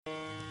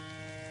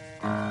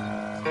Be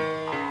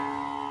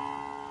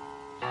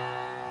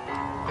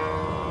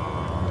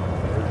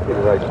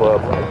the right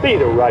club. Be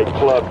the right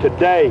club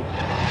today.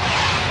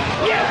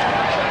 Yes!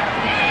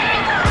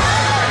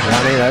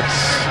 Johnny,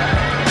 that's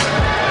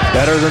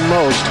better than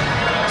most.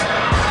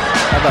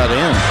 How about in?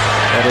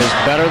 That is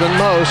better than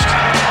most.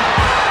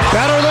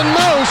 Better than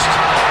most!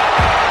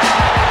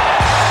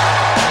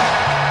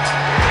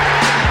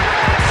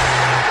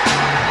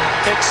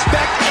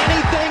 Expect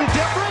anything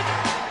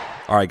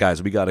different? All right,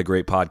 guys, we got a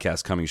great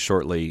podcast coming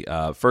shortly.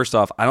 First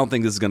off, I don't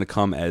think this is going to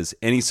come as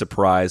any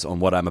surprise on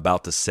what I'm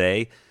about to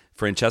say.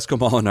 Francesco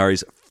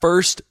Molinari's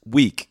first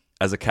week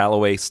as a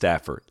Callaway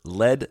staffer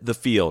led the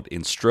field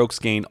in strokes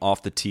gained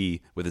off the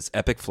tee with his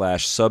Epic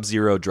Flash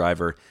Sub-Zero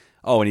driver.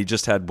 Oh, and he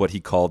just had what he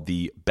called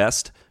the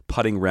best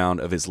putting round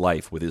of his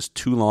life with his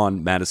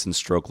Toulon Madison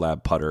Stroke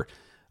Lab putter.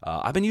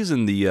 I've been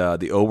using the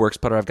O-Works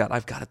putter. I've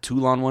got a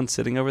Toulon one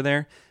sitting over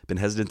there. Been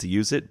hesitant to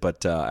use it,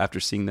 but after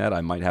seeing that,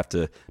 I might have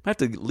to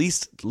at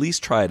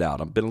least try it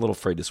out. I've been a little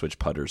afraid to switch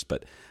putters,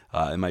 but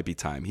it might be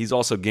time. He's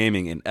also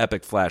gaming an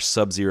Epic Flash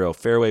Sub-Zero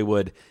fairway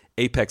wood,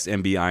 Apex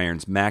MB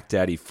irons, Mac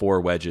Daddy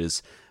 4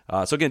 wedges.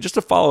 So again, just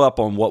to follow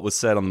up on what was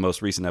said on the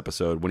most recent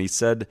episode, when he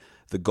said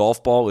the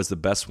golf ball is the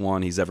best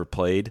one he's ever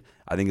played,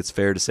 I think it's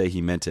fair to say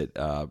he meant it.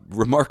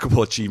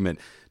 Remarkable achievement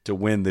to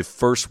win the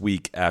first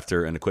week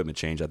after an equipment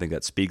change. I think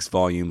that speaks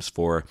volumes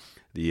for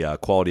the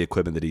quality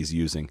equipment that he's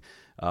using.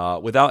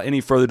 Without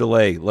any further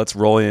delay, let's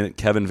roll in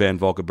Kevin Van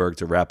Valkenburg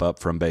to wrap up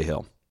from Bay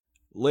Hill.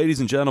 Ladies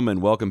and gentlemen,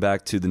 welcome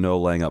back to the No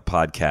Laying Up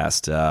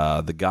podcast.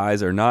 The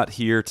guys are not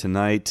here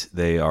tonight.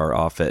 They are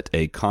off at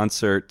a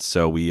concert,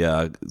 so we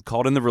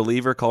called in the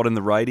reliever, called in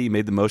the righty,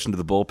 made the motion to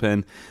the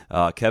bullpen.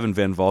 Kevin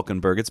Van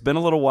Valkenburg. It's been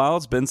a little while.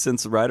 It's been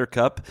since the Ryder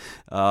Cup.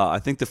 I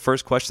think the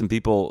first question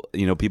people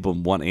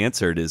want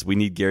answered is we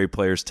need Gary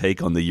Player's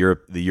take on the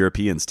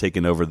Europeans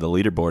taking over the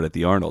leaderboard at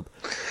the Arnold.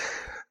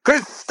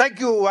 Chris,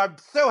 thank you. I'm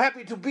so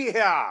happy to be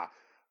here.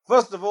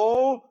 First of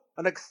all,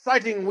 an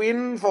exciting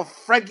win for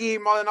Frankie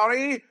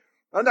Molinari.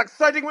 An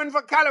exciting win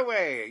for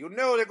Callaway. You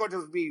know they're going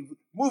to be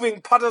moving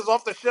putters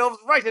off the shelves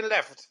right and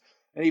left.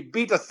 And he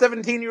beat a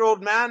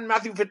 17-year-old man,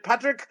 Matthew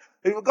Fitzpatrick.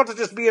 You've got to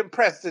just be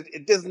impressed.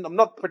 I'm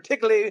not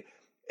particularly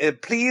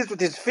pleased with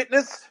his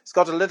fitness. He's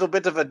got a little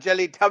bit of a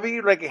jelly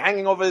tubby like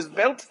hanging over his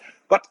belt.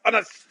 But an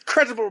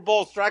incredible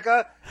ball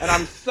striker. And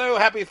I'm so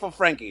happy for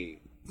Frankie.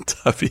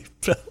 Tubby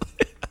belly.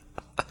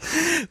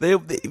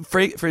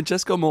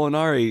 Francesco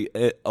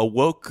Molinari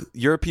awoke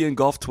European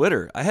golf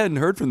Twitter. I hadn't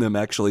heard from them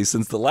actually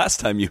since the last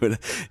time you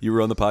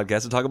were on the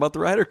podcast to talk about the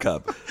Ryder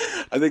Cup.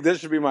 I think that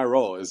should be my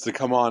role, is to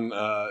come on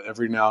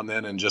every now and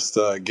then and just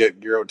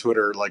get Euro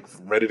Twitter like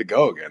ready to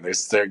go again.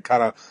 They're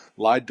kind of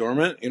lie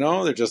dormant,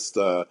 They're just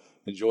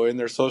enjoying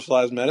their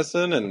socialized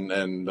medicine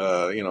and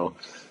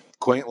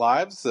quaint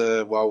lives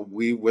while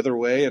we wither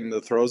away in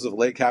the throes of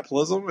late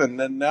capitalism. And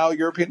then now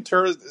European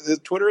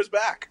Twitter is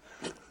back.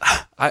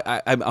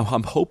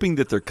 I'm hoping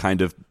that they're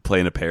kind of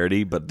playing a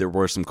parody, but there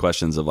were some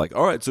questions of like,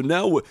 all right, so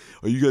now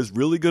are you guys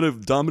really going to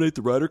dominate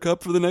the Ryder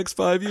Cup for the next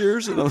 5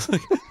 years? And I was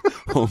like,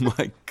 oh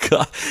my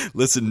God.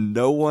 Listen,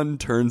 no one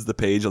turns the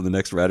page on the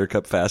next Ryder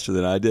Cup faster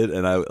than I did,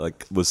 and I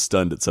was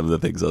stunned at some of the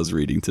things I was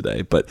reading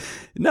today. But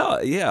no,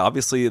 yeah,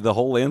 obviously the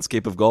whole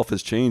landscape of golf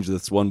has changed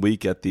this 1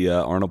 week at the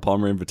Arnold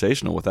Palmer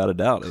Invitational, without a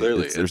doubt.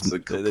 Clearly,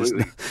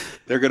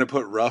 they're going to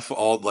put rough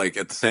all like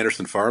at the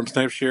Sanderson Farms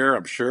next year,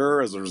 I'm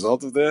sure, as a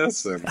result of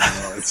this. And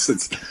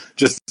it's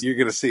just, you're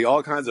going to see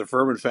all kinds of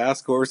firm and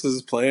fast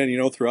courses playing,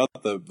 throughout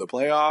the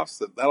playoffs.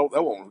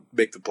 That won't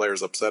make the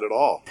players upset at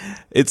all.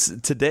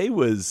 Today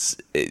was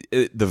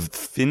the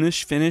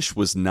finish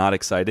was not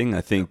exciting,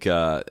 I think,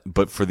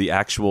 but for the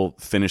actual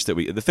finish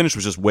the finish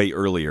was just way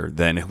earlier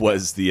than it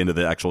was the end of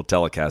the actual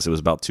telecast. It was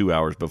about 2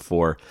 hours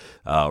before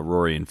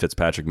Rory and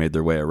Fitzpatrick made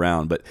their way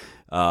around, but.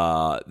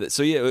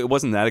 So yeah, it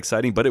wasn't that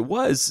exciting, but it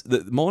was the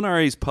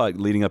Molinari's putt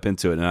leading up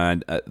into it,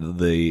 and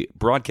the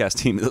broadcast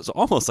team, it was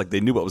almost like they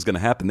knew what was going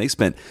to happen. They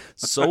spent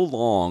so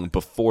long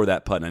before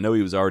that putt, and I know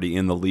he was already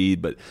in the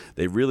lead, but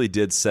they really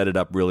did set it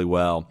up really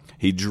well.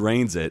 He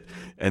drains it,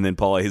 and then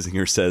Paul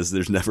Azinger says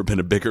there's never been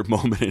a bigger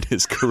moment in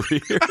his career.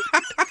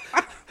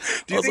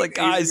 Do you think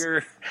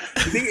Azinger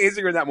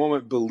in that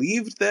moment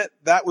believed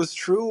that was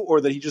true, or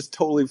that he just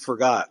totally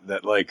forgot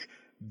that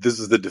this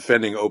is the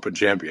defending Open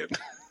champion?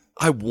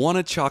 I want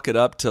to chalk it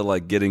up to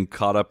getting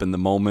caught up in the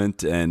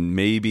moment, and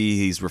maybe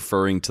he's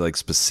referring to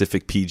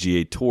specific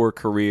PGA Tour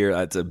career.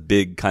 That's a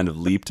big kind of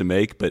leap to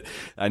make, but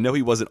I know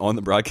he wasn't on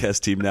the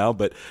broadcast team now,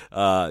 but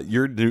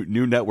your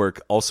new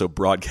network also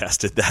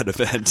broadcasted that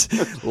event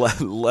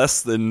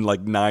less than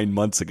 9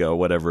 months ago,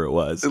 whatever it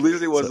was. At least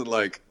he wasn't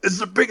this is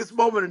the biggest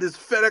moment in his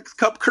FedEx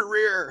Cup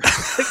career.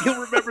 He'll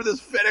remember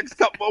this FedEx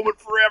Cup moment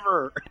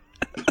forever.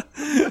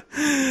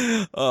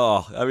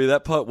 Oh, I mean,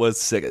 that putt was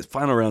sick.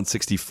 Final round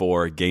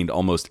 64, gained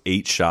almost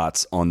 8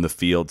 shots on the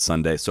field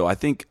Sunday. So I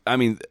think,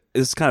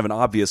 it's kind of an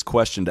obvious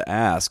question to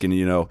ask.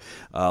 And,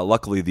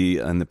 luckily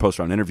in the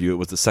post-round interview, it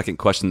was the second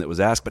question that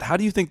was asked. But how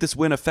do you think this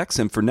win affects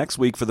him for next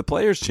week for the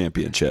Players'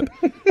 Championship?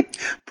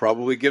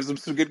 Probably gives him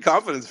some good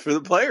confidence for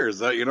the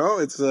players.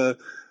 It's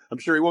I'm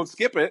sure he won't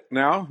skip it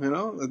now.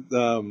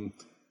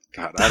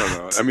 God, I don't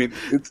know. I mean,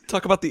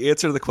 Talk about the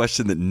answer to the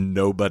question that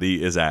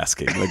nobody is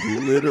asking. Like,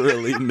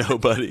 literally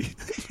nobody.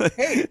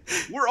 Hey,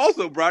 we're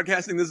also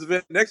broadcasting this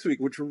event next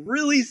week, which we're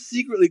really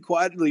secretly,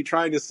 quietly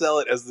trying to sell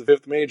it as the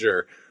fifth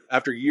major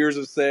after years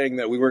of saying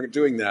that we weren't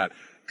doing that.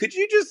 Could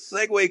you just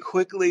segue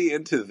quickly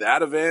into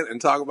that event and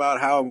talk about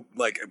how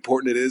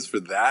important it is for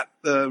that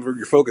for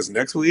your focus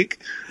next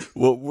week?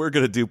 Well, we're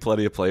going to do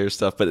plenty of player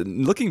stuff, but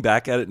looking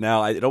back at it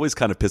now, it always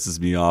kind of pisses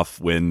me off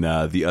when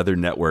the other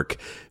network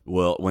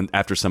when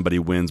after somebody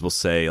wins, will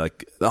say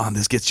like, "Oh,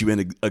 this gets you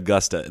in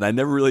Augusta," and I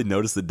never really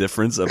noticed the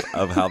difference of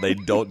how they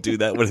don't do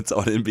that when it's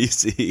on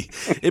NBC.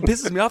 It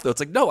pisses me off though.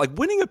 It's like, no, like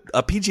winning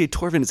a PGA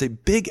Tour event is a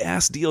big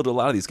ass deal to a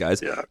lot of these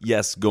guys. Yeah.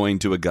 Yes, going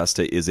to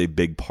Augusta is a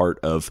big part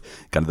of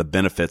kind of the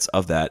benefits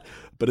of that.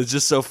 But it's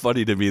just so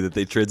funny to me that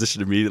they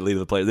transition immediately to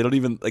the players. They don't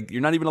even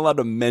you're not even allowed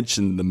to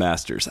mention the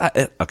Masters.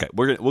 Okay,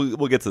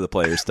 we'll get to the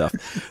player stuff.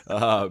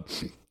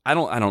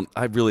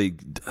 I really,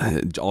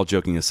 all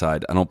joking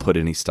aside, I don't put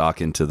any stock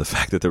into the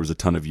fact that there was a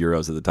ton of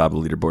Euros at the top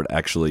of the leaderboard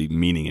actually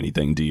meaning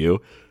anything. Do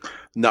you?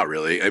 Not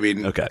really. I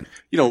mean, okay.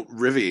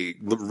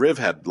 Riv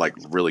had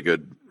really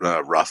good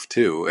rough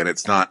too, and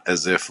it's not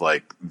as if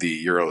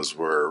the Euros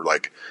were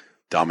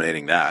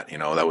dominating that.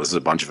 That was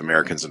a bunch of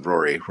Americans and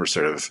Rory were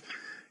sort of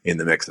in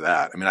the mix of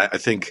that. I mean, I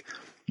think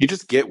you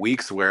just get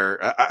weeks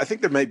where I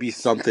think there might be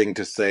something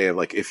to say of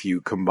if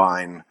you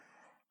combine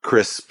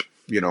crisp,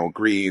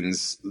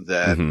 greens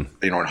that,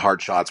 and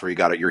hard shots where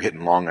you're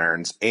hitting long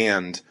irons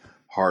and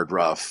hard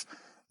rough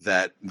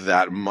that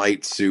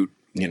might suit,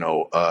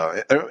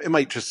 it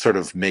might just sort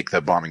of make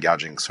the bomb and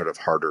gouging sort of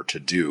harder to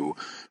do.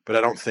 But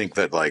I don't think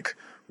that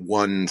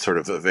one sort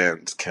of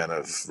event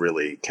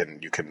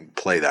you can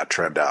play that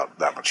trend out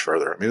that much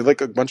further. I mean,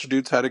 a bunch of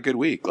dudes had a good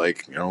week.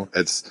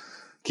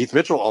 Keith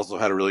Mitchell also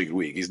had a really good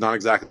week. He's not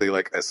exactly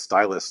a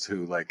stylist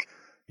who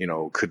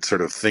could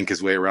sort of think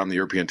his way around the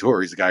European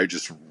Tour. He's a guy who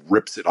just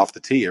rips it off the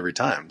tee every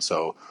time.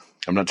 So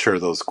I'm not sure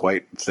those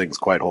things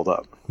quite hold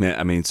up. Man,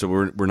 I mean, so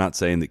we're not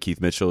saying that Keith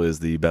Mitchell is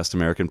the best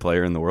American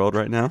player in the world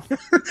right now?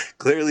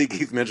 Clearly,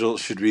 Keith Mitchell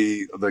should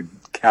be the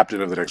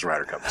captain of the next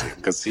Ryder Cup team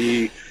because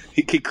he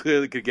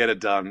clearly could get it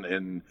done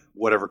in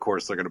whatever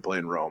course they're going to play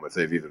in Rome if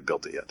they've even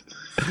built it yet.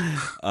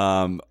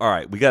 All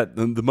right, we got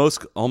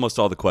almost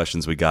all the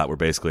questions we got were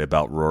basically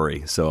about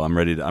Rory, so I'm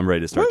ready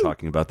to start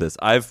talking about this.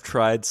 I've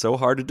tried so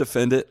hard to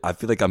defend it. I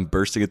feel like I'm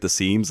bursting at the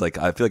seams. I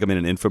feel like I'm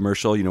in an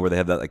infomercial, where they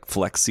have that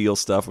Flex Seal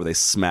stuff where they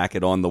smack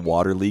it on the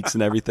water leaks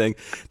and everything,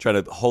 try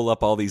to hole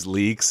up all these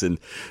leaks, and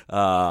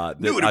I've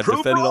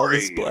defended Rory. all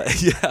this play.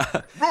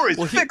 Yeah,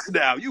 Rory's fixed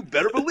now. You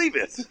better believe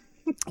it.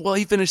 Well,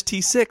 he finished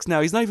T6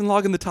 now. He's not even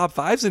logging the top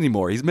fives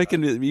anymore. He's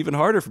making it even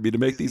harder for me to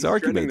make these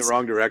arguments. He's trending the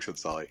wrong direction,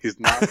 Sully. He's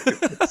not.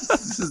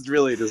 This is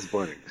really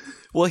disappointing.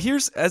 Well,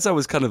 as I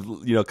was kind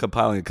of,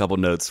 compiling a couple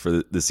notes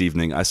for this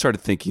evening, I started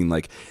thinking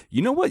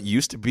what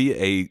used to be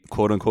a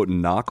quote unquote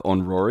knock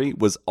on Rory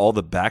was all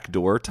the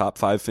backdoor top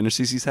five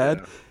finishes he's had.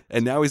 Yeah.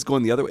 And now he's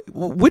going the other way.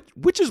 Well,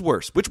 which is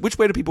worse? Which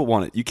way do people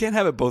want it? You can't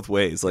have it both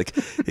ways.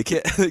 It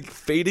can't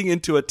fading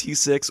into a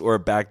T6 or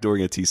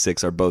backdooring a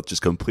T6 are both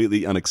just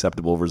completely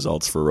unacceptable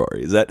results for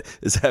Rory. Is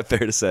that fair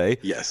to say?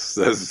 Yes,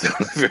 that's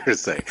fair to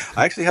say.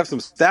 I actually have some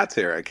stats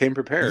here. I came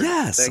prepared.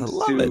 Yes, I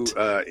love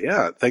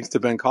it. Thanks to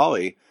Ben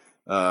Colley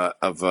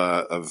of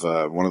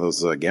one of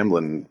those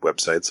gambling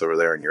websites over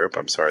there in Europe.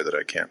 I'm sorry that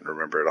I can't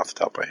remember it off the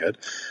top of my head.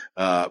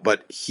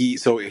 But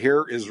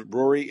here is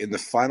Rory in the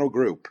final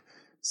group.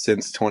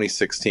 Since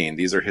 2016,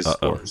 these are his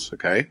scores,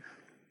 okay?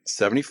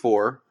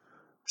 74,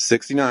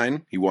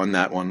 69, he won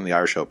that one in the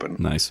Irish Open.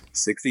 Nice.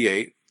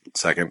 68,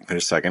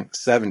 finished second.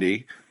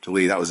 70 to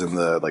Lee, that was in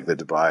the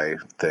Dubai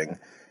thing.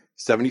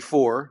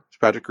 74,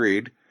 Patrick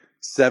Reed.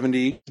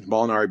 70,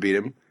 Molinari beat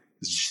him.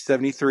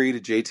 73 to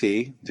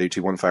JT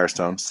won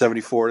Firestone.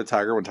 74 to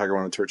Tiger when Tiger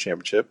won the Tour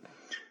Championship.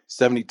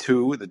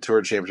 72, the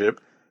Tour Championship.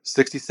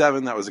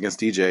 67, that was against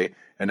DJ.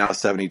 And now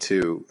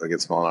 72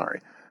 against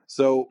Molinari.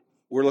 So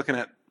we're looking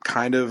at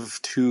kind of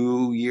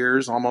 2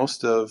 years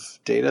almost of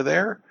data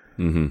there.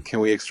 Mm-hmm. Can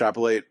we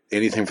extrapolate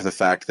anything from the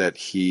fact that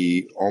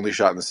he only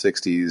shot in the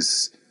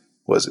 60s,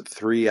 was it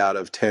 3 out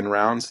of 10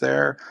 rounds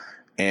there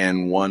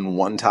and won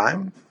one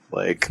time?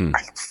 I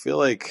feel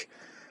like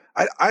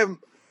I'm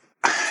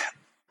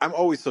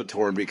always so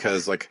torn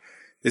because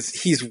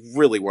he's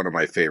really one of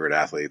my favorite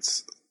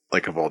athletes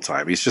of all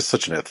time. He's just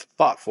such a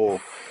thoughtful,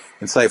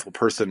 insightful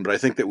person, but I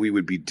think that we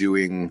would be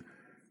doing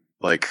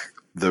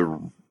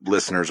the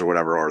listeners or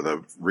whatever, or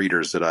the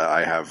readers that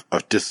I have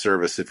a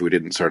disservice if we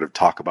didn't sort of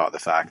talk about the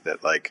fact that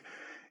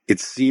it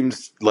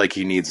seems like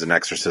he needs an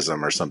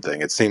exorcism or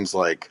something. It seems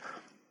like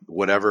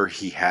whatever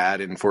he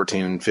had in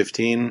 14 and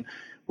 15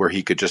 where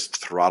he could just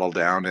throttle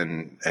down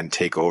and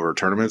take over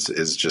tournaments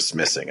is just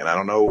missing. And I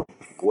don't know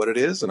what it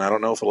is, and I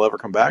don't know if it'll ever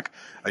come back.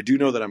 I do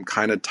know that I'm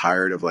kind of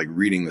tired of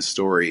reading the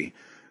story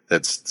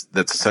that's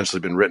essentially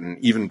been written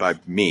even by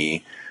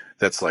me.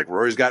 That's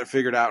Rory's got it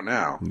figured out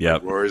now. Yeah,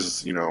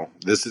 Rory's,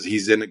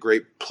 he's in a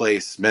great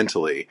place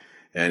mentally,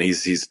 and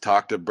he's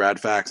talked to Brad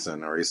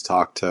Faxon, or he's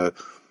talked to,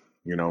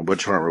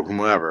 Butch Harmon,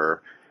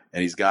 whomever,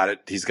 and he's got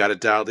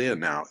it dialed in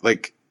now.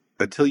 Like,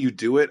 until you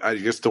do it, I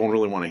just don't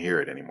really want to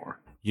hear it anymore.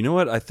 You know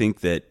what I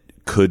think that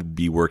could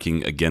be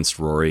working against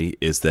Rory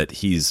is that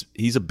he's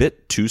a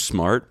bit too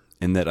smart,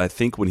 and that I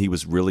think when he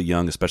was really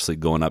young, especially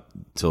going up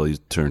till he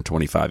turned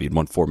 25, he'd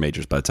won 4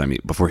 majors by the time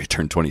before he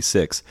turned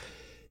 26.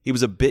 He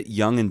was a bit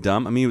young and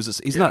dumb. I mean, he's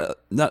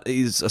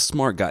a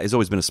smart guy. He's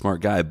always been a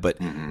smart guy, but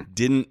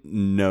didn't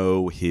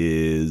know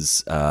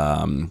his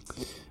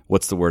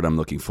what's the word I'm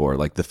looking for?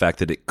 Like the fact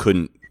that it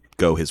couldn't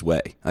go his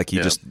way. Like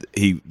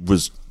he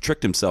was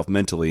tricked himself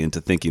mentally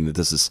into thinking that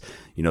this is,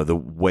 the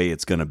way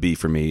it's going to be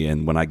for me,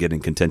 and when I get in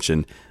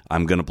contention,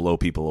 I'm going to blow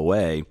people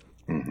away.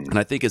 And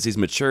I think as he's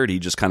matured, he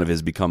just kind of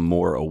has become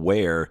more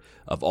aware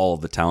of all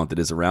of the talent that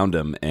is around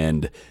him.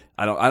 And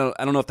I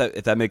don't know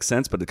if that makes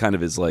sense, but it kind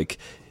of is like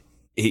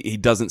he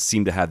doesn't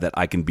seem to have that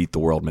I can beat the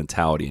world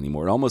mentality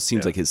anymore. It almost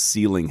seems like his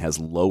ceiling has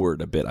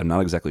lowered a bit. I'm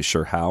not exactly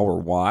sure how or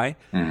why,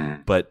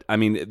 but I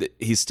mean,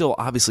 he's still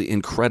obviously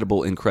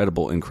incredible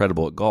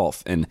at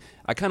golf. And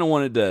I kind of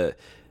wanted to,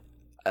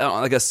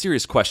 like a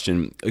serious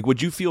question, like, would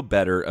you feel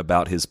better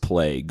about his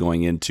play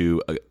going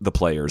into the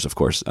Players, of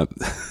course?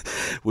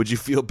 Would you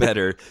feel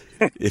better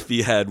if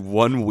he had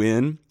 1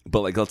 win,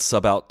 but like let's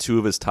sub out 2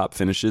 of his top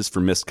finishes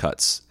for missed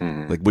cuts?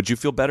 Like, would you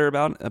feel better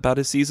about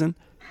his season?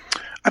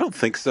 I don't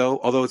think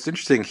so. Although it's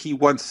interesting, he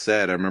once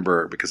said, I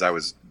remember because I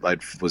was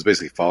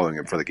basically following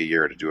him for like a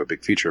year to do a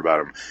big feature about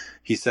him.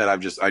 He said,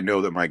 I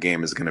know that my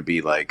game is going to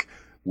be like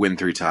win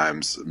 3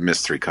 times,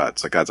 miss 3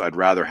 cuts. Like I'd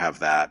rather have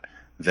that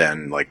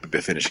than like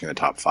finishing in the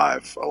top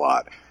 5 a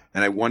lot.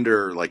 And I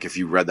wonder, like, if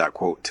you read that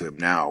quote to him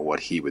now, what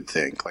he would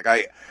think. Like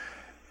I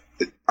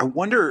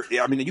wonder.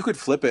 I mean, you could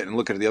flip it and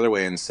look at it the other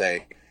way and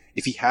say,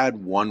 if he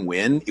had 1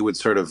 win, it would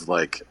sort of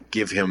like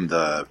give him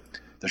the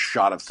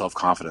shot of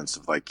self-confidence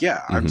of like,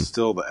 I'm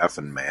still the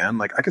effing man.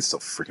 Like, I could still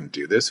freaking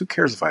do this. Who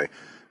cares if I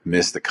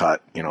miss the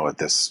cut, at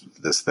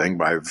this thing?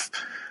 But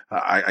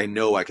I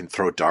know I can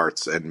throw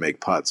darts and make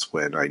putts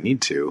when I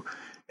need to.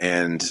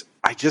 And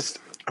I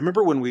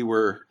remember when we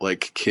were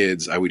like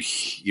kids, I would,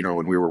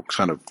 when we were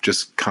kind of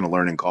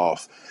learning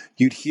golf,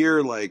 you'd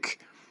hear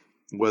like,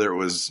 whether it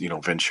was,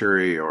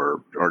 Venturi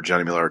or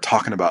Johnny Miller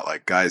talking about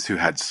like guys who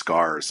had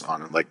scars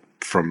on it, like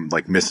from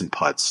like missing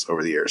putts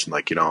over the years, and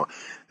like,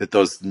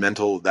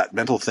 that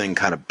mental thing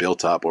kind of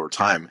built up over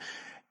time.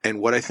 And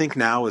what I think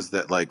now is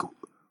that like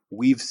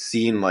we've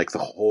seen like the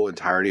whole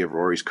entirety of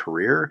Rory's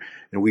career,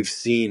 and we've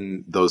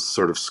seen those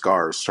sort of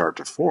scars start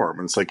to form.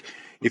 And it's like,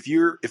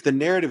 if the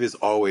narrative is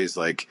always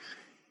like,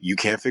 you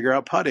can't figure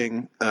out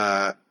putting,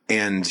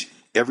 and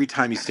every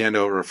time you stand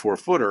over a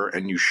 4-footer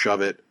and you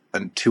shove it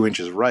 2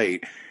 inches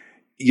right,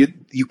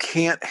 you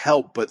can't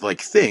help but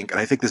like think, and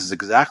I think this is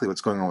exactly what's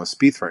going on with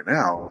Spieth right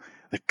now.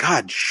 Like,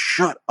 God,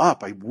 shut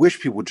up. I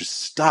wish people would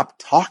just stop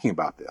talking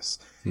about this.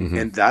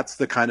 And that's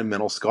the kind of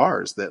mental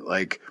scars that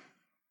like,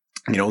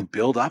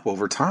 build up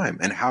over time.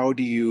 And how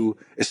do you,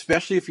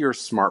 especially if you're a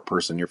smart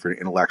person, you're an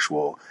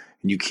intellectual,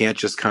 and you can't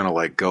just kind of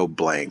like go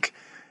blank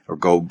or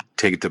go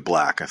take it to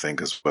black, I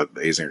think is what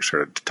Azinger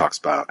sort of talks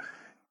about.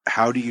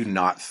 How do you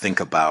not think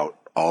about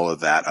all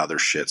of that other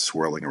shit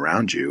swirling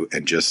around you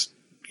and just,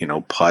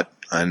 putt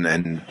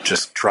and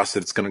just trust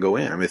that it's going to go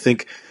in? I mean, I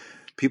think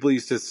people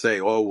used to say,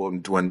 "Oh,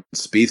 when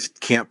Spieth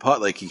can't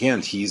putt like he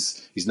can,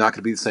 he's not going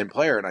to be the same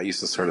player." And I used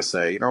to sort of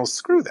say,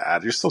 screw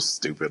that. You're so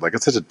stupid. Like,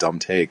 it's such a dumb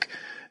take.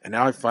 And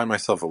now I find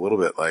myself a little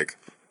bit like,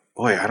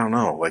 boy, I don't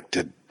know. Like,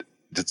 did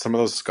some of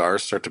those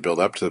scars start to build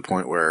up to the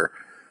point where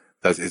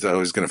that is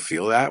always going to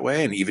feel that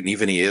way? And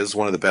even he is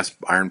one of the best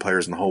iron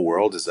players in the whole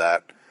world. Is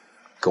that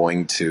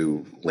going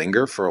to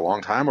linger for a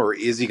long time, or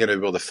is he going to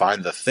be able to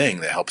find the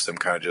thing that helps him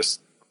kind of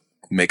just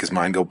make his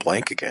mind go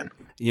blank again?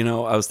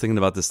 I was thinking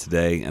about this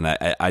today, and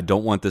I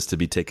don't want this to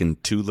be taken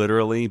too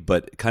literally,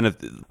 but kind of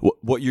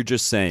what you're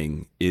just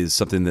saying is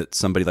something that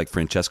somebody like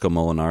Francesco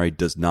Molinari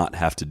does not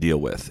have to deal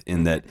with,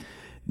 in that,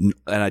 and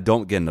I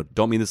don't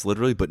mean this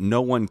literally, but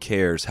no one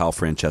cares how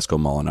Francesco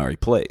Molinari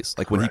plays.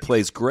 Like, when he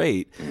plays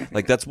great,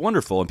 like, that's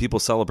wonderful, and people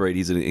celebrate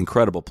he's an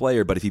incredible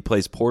player, but if he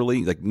plays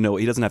poorly, like, no,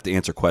 he doesn't have to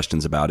answer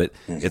questions about it.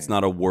 It's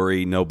not a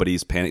worry.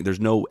 Nobody's panic. There's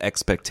no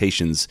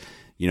expectations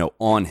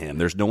on him.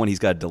 There's no one he's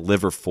got to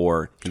deliver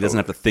for. He doesn't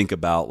have to think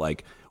about,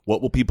 like,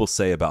 what will people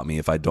say about me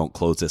if I don't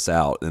close this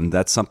out? And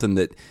that's something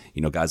that,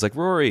 guys like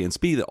Rory and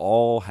Spieth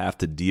all have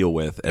to deal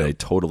with at a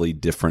totally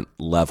different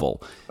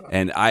level.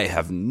 And I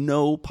have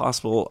no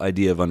possible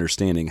idea of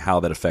understanding how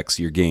that affects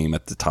your game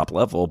at the top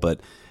level, but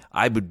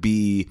I would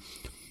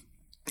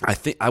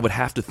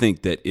have to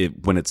think that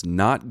when it's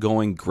not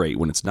going great,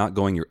 when it's not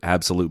going your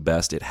absolute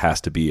best, it has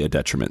to be a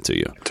detriment to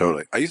you.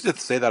 Totally. I used to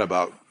say that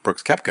about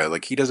Brooks Koepka.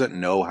 Like, he doesn't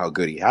know how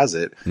good he has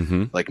it,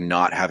 like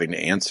not having to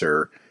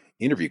answer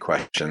interview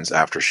questions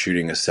after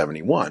shooting a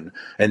 71.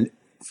 And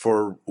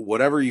for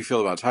whatever you feel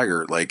about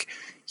Tiger, like,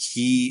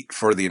 he,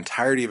 for the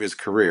entirety of his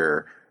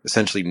career,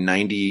 essentially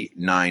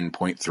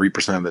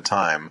 99.3% of the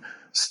time,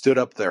 stood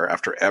up there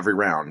after every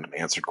round and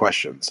answered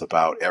questions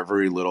about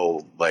every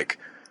little, like,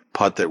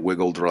 putt that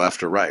wiggled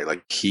left or right.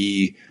 Like,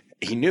 he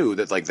he knew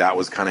that like that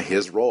was kind of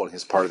his role and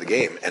his part of the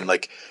game. And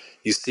like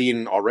you've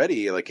seen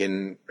already, like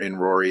in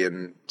Rory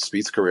and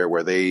Spieth's career,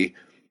 where they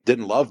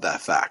didn't love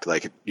that fact.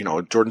 Like, you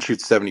know, Jordan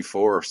shoots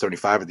 74 or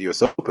 75 at the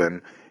U.S.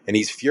 Open, and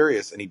he's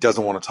furious and he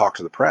doesn't want to talk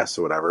to the press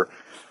or whatever.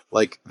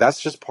 Like, that's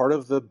just part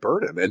of the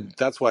burden. And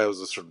that's why I was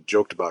sort of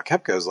joked about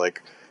Koepka. Is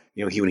like,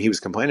 you know, when he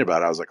was complaining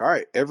about it, I was like, all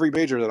right, every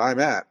major that I'm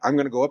at, I'm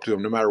going to go up to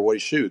him no matter what he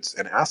shoots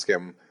and ask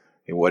him,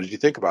 hey, what did you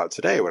think about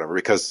today, or whatever.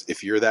 Because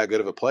if you're that good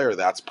of a player,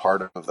 that's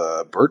part of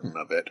the burden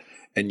of it.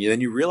 And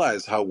then you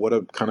realize what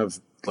a kind of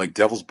like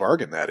devil's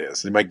bargain that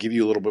is. It might give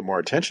you a little bit more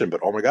attention, but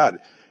oh my God,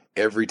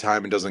 every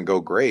time it doesn't go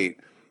great,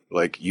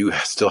 like you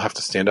still have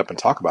to stand up and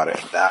talk about it.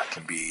 And that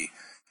can be,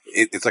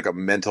 it's like a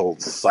mental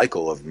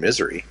cycle of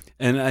misery.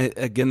 And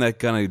again, that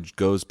kind of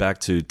goes back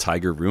to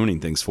Tiger ruining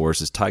things for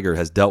us. Is Tiger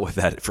has dealt with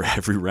that for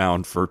every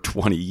round for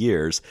 20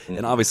 years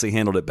and obviously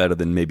handled it better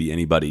than maybe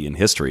anybody in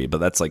history. But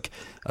that's like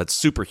a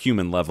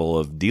superhuman level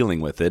of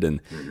dealing with it.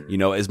 And, you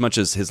know, as much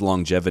as his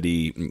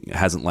longevity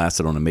hasn't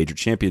lasted on a major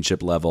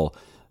championship level,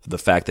 the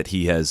fact that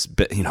he has,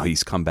 you know,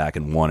 he's come back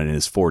and won in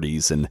his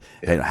 40s and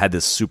had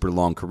this super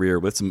long career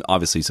with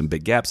obviously some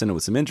big gaps in it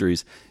with some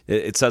injuries,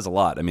 it says a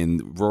lot. I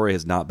mean, Rory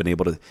has not been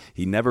able to,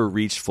 he never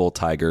reached full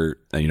Tiger,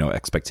 you know,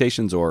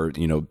 expectations or,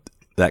 you know,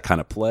 that kind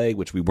of play,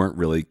 which we weren't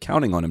really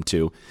counting on him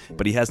to,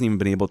 but he hasn't even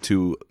been able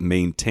to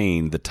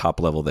maintain the top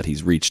level that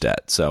he's reached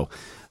at. So,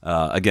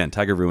 again,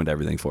 Tiger ruined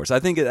everything for us.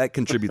 I think that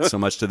contributes so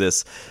much to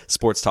this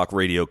sports talk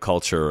radio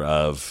culture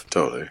of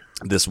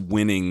this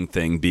winning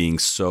thing being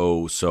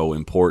so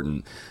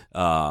important.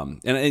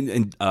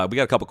 And we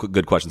got a couple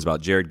good questions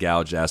about Jared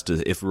Gouge asked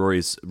if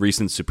Rory's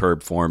recent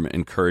superb form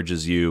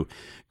encourages you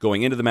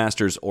going into the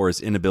Masters, or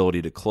his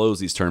inability to close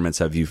these tournaments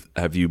have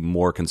you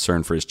more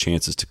concerned for his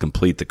chances to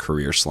complete the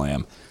career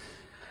slam.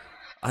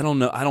 I don't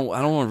know. I don't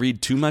want to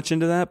read too much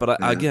into that,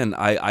 but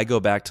I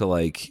go back to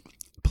like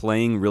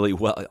playing really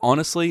well.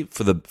 Honestly,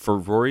 for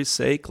Rory's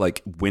sake,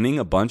 like winning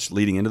a bunch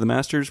leading into the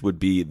Masters would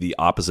be the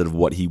opposite of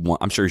what he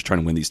wants. I'm sure he's trying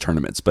to win these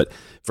tournaments, but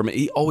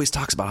he always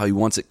talks about how he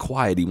wants it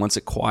quiet. He wants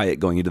it quiet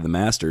going into the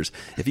Masters.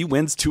 If he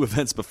wins 2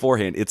 events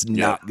beforehand, it's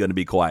not going to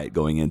be quiet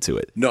going into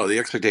it. No, the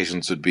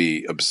expectations would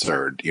be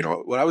absurd. You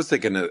know, what I was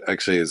thinking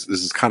actually is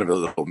this is kind of a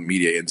little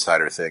media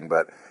insider thing,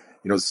 but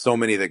you know, so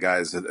many of the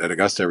guys at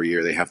Augusta every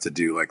year, they have to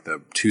do like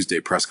the Tuesday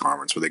press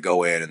conference where they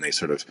go in and they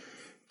sort of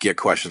get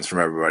questions from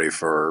everybody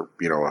for,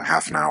 you know, a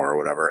half an hour or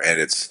whatever. And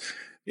it's,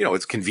 you know,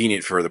 it's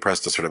convenient for the press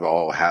to sort of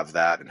all have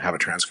that and have a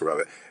transcript of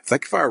it.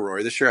 If I were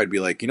Rory this year, I'd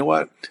be like, you know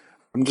what?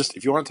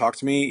 If you want to talk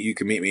to me, you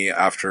can meet me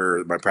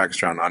after my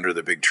practice round under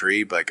the big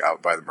tree, like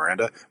out by the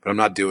veranda, but I'm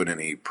not doing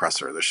any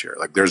presser this year.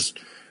 Like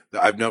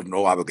I've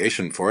no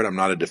obligation for it. I'm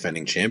not a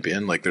defending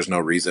champion. Like there's no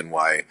reason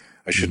why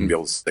I shouldn't be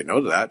able to say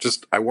no to that.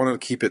 Just, I want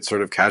to keep it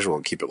sort of casual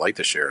and keep it light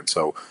this year. And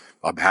so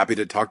I'm happy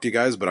to talk to you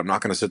guys, but I'm not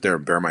going to sit there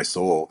and bare my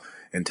soul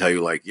and tell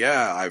you like,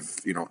 yeah, I've,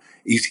 you know,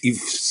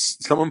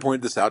 someone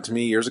pointed this out to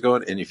me years ago.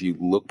 And if you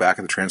look back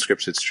at the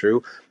transcripts, it's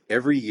true.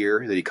 Every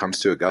year that he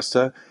comes to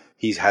Augusta,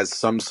 he has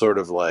some sort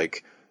of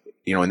like,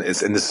 you know, and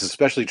this is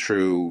especially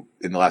true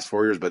in the last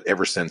 4 years, but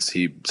ever since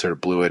he sort of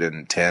blew it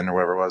in 10 or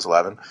whatever it was,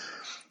 11,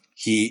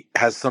 he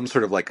has some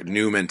sort of like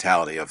new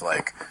mentality of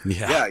like,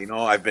 yeah, you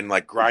know, I've been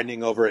like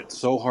grinding over it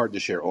so hard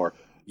this year, or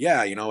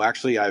yeah, you know,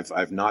 actually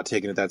I've not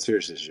taken it that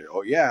seriously this year.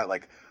 Oh yeah,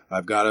 like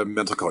I've got a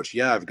mental coach.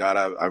 Yeah,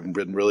 I've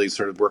been really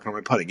sort of working on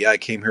my putting. Yeah, I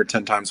came here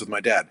 10 times with my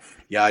dad.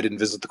 Yeah, I didn't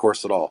visit the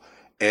course at all.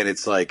 And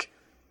it's like,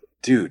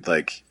 dude,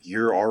 like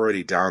you're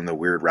already down the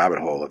weird rabbit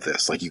hole of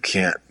this. Like you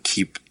can't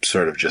keep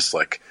sort of just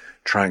like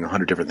trying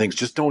 100 different things.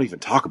 Just don't even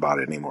talk about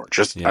it anymore.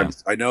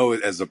 I know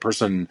as a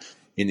person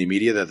in the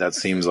media that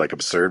seems like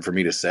absurd for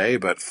me to say,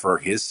 but for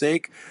his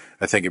sake,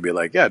 I think it'd be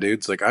like, yeah, dude,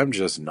 it's like, I'm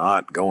just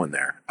not going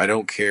there. I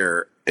don't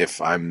care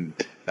if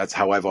that's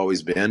how I've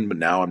always been, but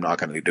now I'm not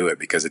going to do it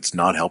because it's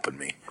not helping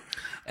me.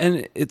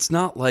 And it's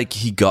not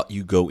like you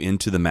go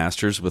into the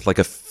Masters with like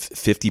a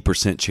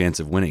 50% chance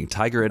of winning.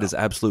 Tiger at his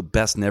absolute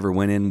best never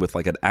went in with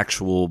like an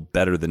actual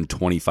better than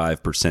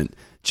 25%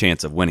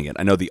 chance of winning it.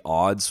 I know the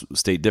odds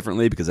state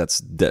differently because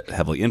that's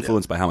heavily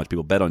influenced by how much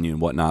people bet on you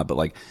and whatnot. But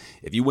like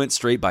if you went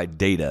straight by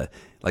data,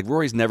 like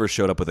Rory's never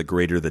showed up with a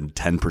greater than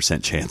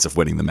 10% chance of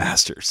winning the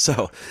Masters.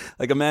 So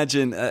like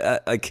imagine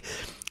I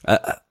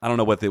don't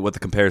know what the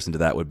comparison to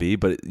that would be,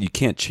 but you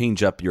can't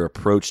change up your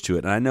approach to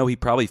it. And I know he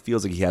probably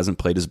feels like he hasn't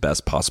played his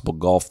best possible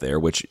golf there,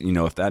 which, you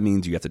know, if that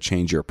means you have to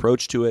change your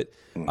approach to it,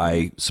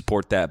 I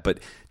support that. But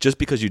just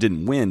because you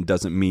didn't win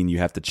doesn't mean you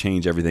have to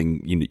change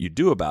everything you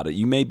do about it.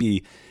 You may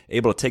be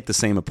able to take the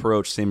same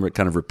approach, same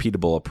kind of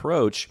repeatable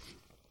approach,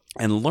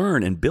 and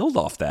learn and build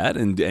off that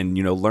and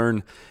you know,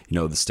 learn, you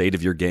know, the state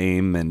of your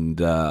game. And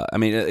I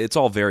mean, it's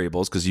all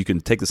variables because you can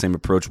take the same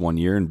approach one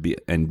year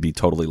and be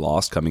totally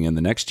lost coming in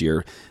the next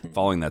year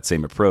following that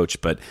same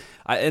approach. But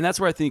and that's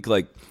where I think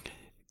like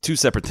two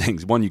separate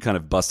things. One, you kind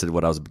of busted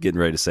what I was getting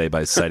ready to say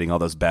by citing all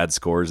those bad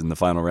scores in the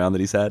final round that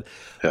he's had.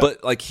 Yeah.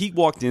 But like he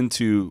walked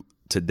into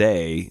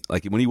today,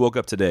 like when he woke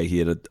up today, he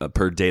had a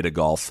per data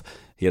golf,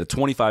 he had a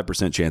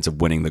 25% chance of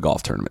winning the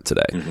golf tournament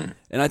today.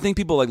 And I think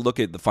people like look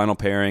at the final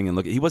pairing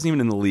and he wasn't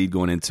even in the lead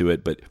going into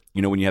it, but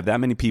when you have that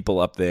many people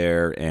up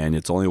there and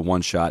it's only a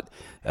one-shot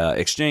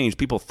exchange,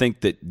 people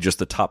think that just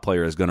the top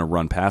player is going to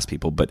run past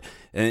people. But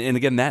and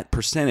again, that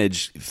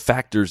percentage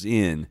factors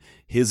in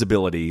his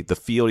ability, the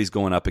field he's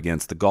going up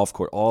against, the golf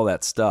court, all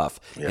that stuff.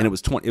 Yeah. And it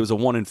was a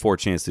 1 in 4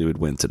 chance that he would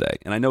win today.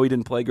 And I know he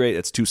didn't play great.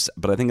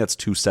 But I think that's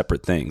two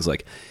separate things.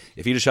 Like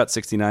if he'd have shot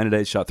 69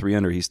 today, shot 3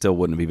 under, he still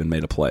wouldn't have even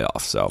made a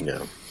playoff. So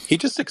yeah, he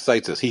just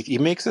excites us. He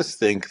makes us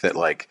think that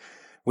like.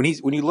 When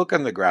you look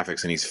on the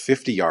graphics and he's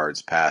 50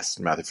 yards past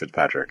Matthew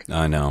Fitzpatrick,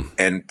 I know,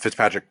 and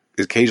Fitzpatrick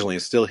occasionally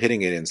is still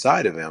hitting it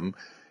inside of him,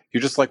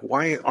 you're just like,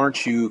 why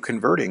aren't you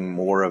converting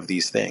more of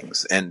these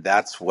things? And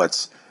that's why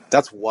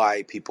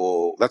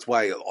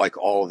like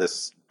all of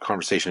this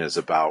conversation is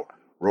about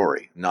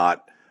Rory,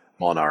 not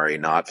Molinari,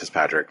 not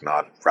Fitzpatrick,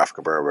 not Rafa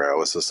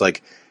Cabrera. It's just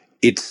like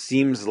it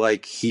seems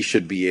like he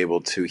should be able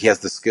to. He has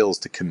the skills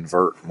to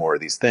convert more of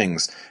these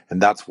things,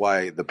 and that's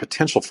why the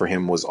potential for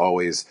him was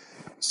always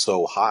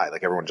so high.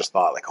 Like everyone just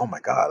thought like, oh my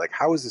God, like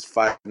how is this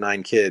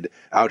 5'9" kid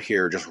out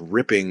here just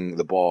ripping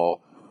the ball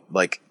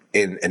like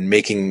and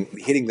hitting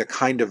the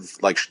kind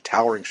of like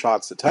towering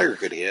shots that Tiger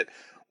could hit?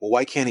 Well,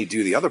 why can't he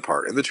do the other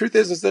part? And the truth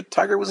is that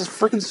Tiger was a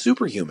freaking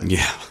superhuman.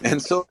 Yeah.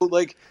 And so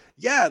like,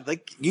 yeah,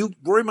 like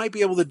Rory might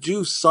be able to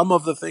do some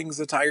of the things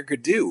that Tiger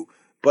could do,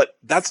 but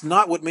that's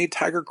not what made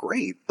Tiger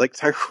great. Like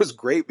Tiger was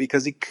great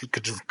because he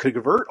could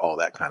convert all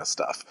that kind of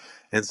stuff.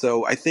 And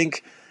so I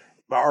think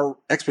our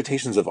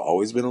expectations have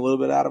always been a little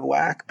bit out of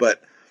whack,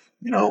 but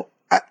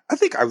I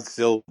think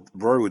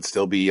Rory would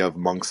still be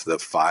amongst the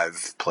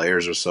 5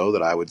 players or so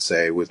that I would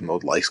say was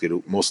most likely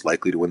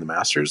to win the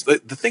Masters. The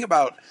thing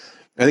about,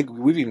 I think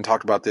we've even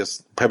talked about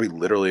this probably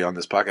literally on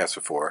this podcast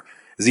before,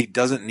 is he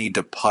doesn't need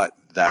to putt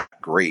that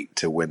great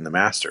to win the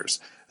Masters.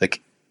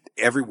 Like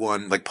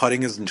everyone, like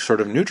putting is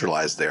sort of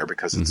neutralized there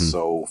because it's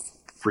so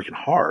freaking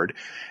hard.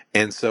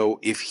 And so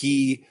if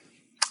he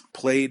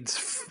played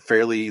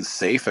fairly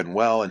safe and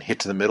well and hit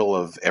to the middle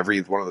of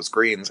every one of those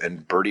greens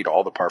and birdied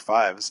all the par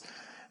 5s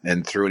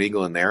and threw an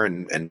eagle in there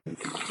and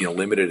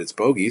limited its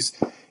bogeys,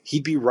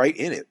 he'd be right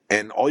in it.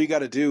 And all you got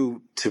to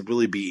do to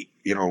really be,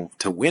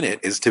 to win it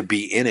is to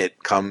be in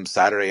it come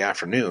Saturday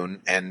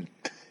afternoon and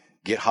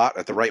get hot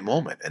at the right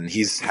moment. And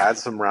he's had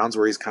some rounds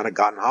where he's kind of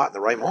gotten hot at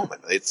the right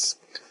moment. It's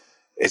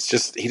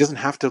just, he doesn't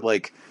have to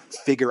like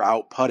figure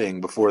out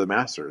putting before the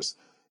Masters.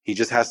 He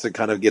just has to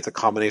kind of get the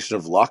combination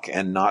of luck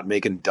and not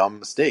making dumb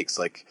mistakes.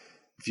 Like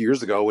a few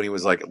years ago when he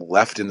was like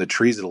left in the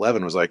trees at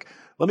 11 was like,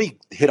 let me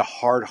hit a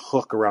hard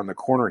hook around the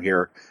corner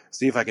here,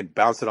 see if I can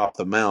bounce it off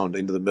the mound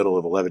into the middle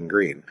of 11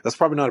 green. That's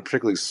probably not a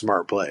particularly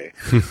smart play.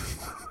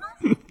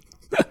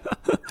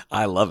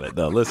 I love it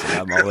though. Listen,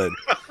 I'm all in.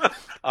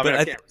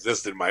 I can't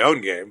resist it in my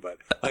own game, but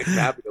I'm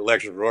happy to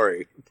lecture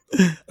Rory.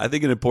 I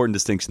think an important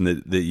distinction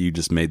that you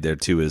just made there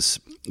too is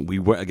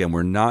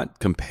we're not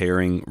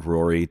comparing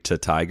Rory to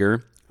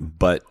Tiger,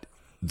 but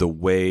the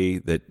way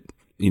that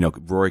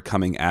Rory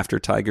coming after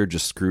Tiger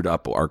just screwed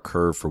up our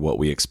curve for what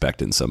we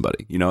expect in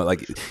somebody.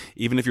 Like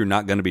even if you're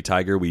not going to be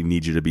Tiger, we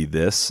need you to be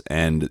this.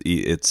 And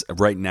it's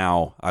right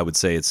now, I would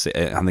say I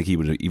think he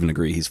would even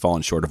agree he's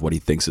fallen short of what he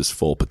thinks his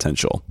full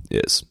potential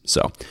is.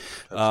 So,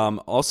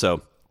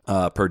 also.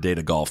 Per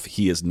Data Golf,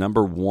 he is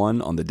number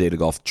 1 on the Data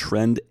Golf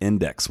Trend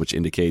Index, which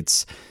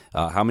indicates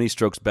how many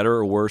strokes better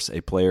or worse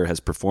a player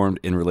has performed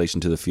in relation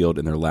to the field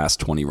in their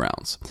last 20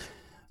 rounds.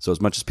 So as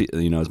much as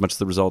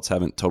the results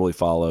haven't totally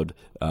followed,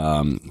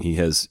 he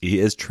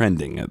is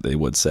trending, they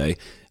would say.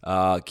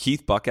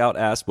 Keith Buckout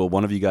asked, will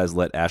one of you guys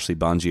let Ashley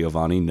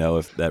Bongiovanni know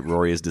if that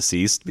Rory is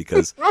deceased?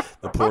 Because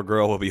the poor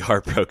girl will be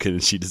heartbroken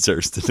and she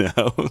deserves to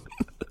know.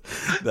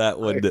 That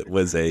one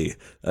was a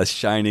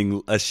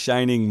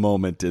shining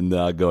moment in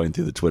going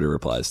through the Twitter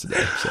replies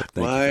today. So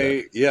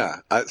thank you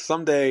for that.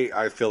 Someday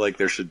I feel like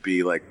there should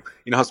be like,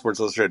 how Sports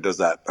Illustrated does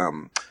that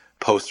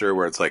poster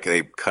where it's like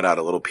they cut out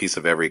a little piece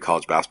of every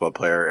college basketball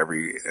player,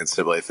 every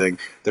NCAA thing.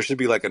 There should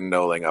be like a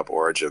No Laying Up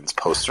Origins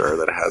poster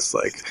that has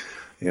like,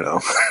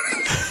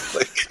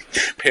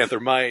 like Panther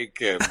Mike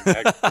and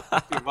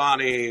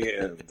Giovanni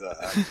and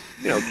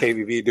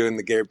KBB doing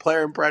the Gary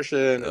Player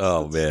impression.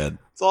 Man.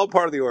 It's all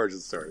part of the origin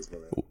stories.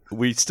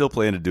 We still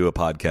plan to do a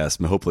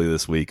podcast, hopefully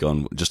this week,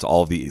 on just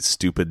all the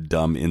stupid,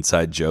 dumb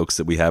inside jokes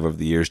that we have over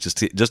the years, just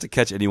to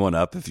catch anyone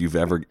up. If you're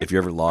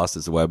ever lost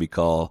as to why we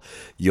call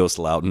Yost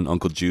Loughton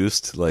Uncle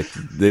Juiced, we're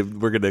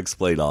going to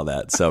explain all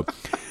that. So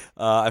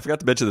I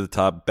forgot to mention at the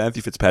top,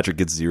 Matthew Fitzpatrick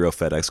gets 0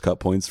 FedEx Cup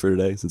points for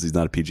today since he's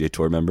not a PGA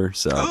Tour member.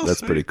 So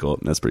that's pretty cool.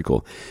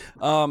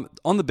 On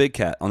the Big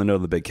Cat, on the note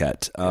of the Big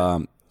Cat,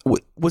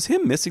 was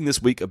him missing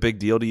this week a big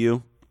deal to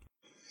you?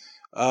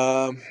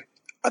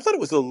 I thought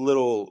it was a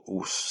little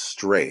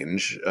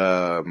strange.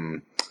 I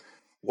don't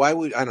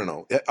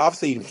know.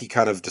 Obviously, he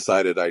kind of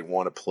decided I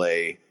want to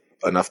play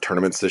enough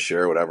tournaments this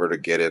year or whatever to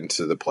get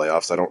into the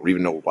playoffs. I don't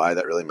even know why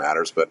that really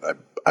matters, but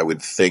I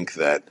would think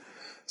that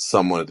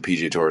someone at the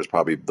PGA Tour is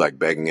probably like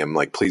begging him,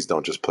 like, please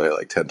don't just play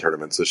like 10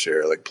 tournaments this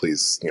year. Like,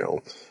 please,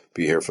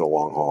 be here for the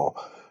long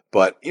haul.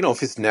 But, if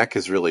his neck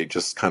is really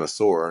just kind of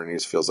sore and he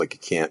just feels like he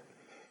can't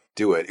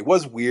do it. It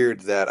was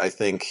weird that I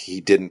think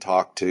he didn't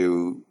talk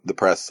to the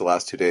press the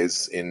last 2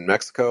 days in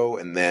Mexico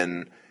and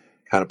then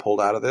kind of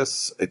pulled out of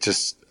this.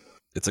 It's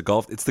the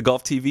golf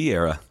TV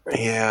era.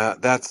 Yeah,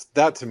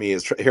 that to me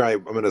is here.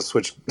 I'm going to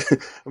switch. I'm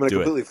going to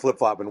completely flip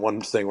flop in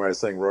one thing where I was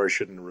saying Rory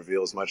shouldn't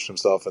reveal as much to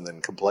himself, and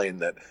then complain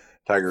that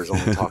Tiger is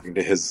only talking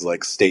to his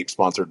like state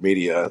sponsored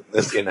media,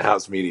 this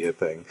in-house media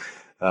thing.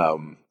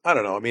 I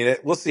don't know. I mean,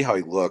 we'll see how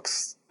he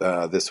looks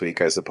this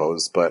week, I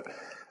suppose. But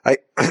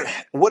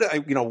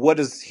what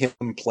is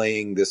him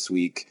playing this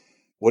week?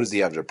 What does he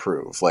have to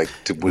prove? Like,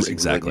 was he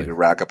really need to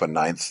rack up a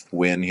 9th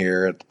win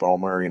here at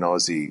Palmer?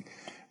 Does he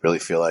really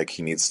feel like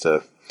he needs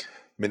to? I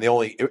mean,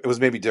 it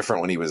was maybe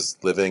different when he was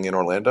living in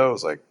Orlando. It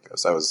was like,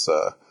 as I was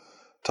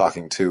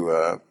talking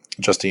to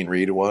Justine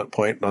Reed at one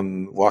point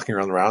on walking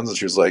around the rounds, and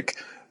she was like,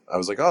 I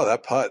was like, oh,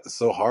 that putt is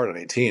so hard on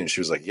 18. And she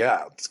was like,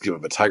 yeah,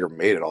 but Tiger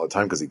made it all the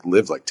time because he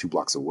lived like 2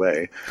 blocks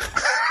away.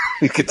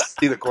 You could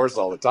see the course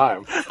all the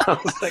time. I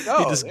was like,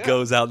 oh, he just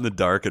goes out in the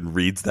dark and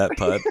reads that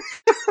putt.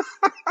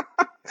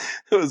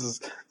 It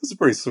was a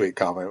pretty sweet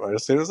comment. I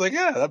was like,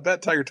 yeah, I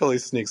bet Tiger totally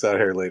sneaks out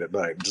here late at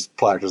night and just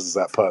practices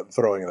that putt,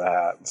 throwing the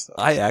hat and stuff.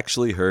 I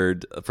actually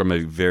heard from a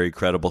very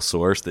credible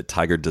source that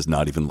Tiger does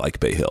not even like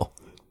Bay Hill.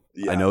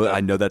 Yeah,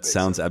 I know that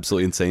sounds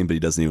absolutely insane, but he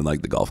doesn't even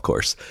like the golf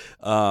course.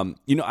 I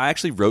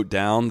actually wrote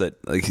down that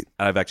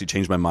I've actually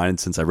changed my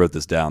mind since I wrote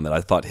this down, that I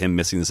thought him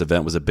missing this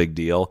event was a big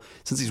deal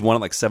since he's won it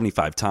like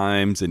 75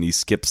 times and he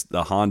skips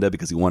the Honda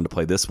because he wanted to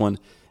play this one.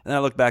 And I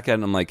look back at it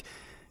and I'm like,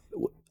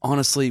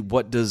 honestly,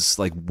 what does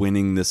like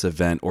winning this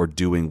event or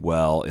doing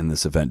well in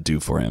this event do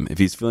for him? If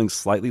he's feeling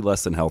slightly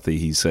less than healthy,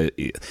 he's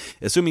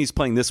assuming he's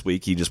playing this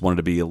week, he just wanted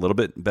to be a little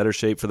bit better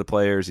shape for the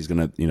players. He's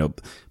going to,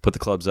 put the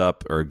clubs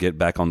up or get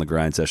back on the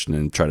grind session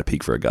and try to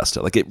peak for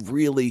Augusta. Like, it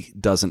really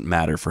doesn't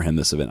matter for him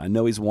this event. I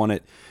know he's won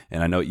it,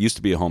 and I know it used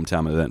to be a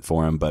hometown event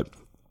for him, but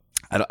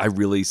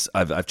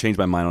I've changed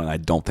my mind on it. I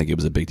don't think it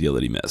was a big deal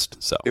that he missed.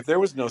 So if there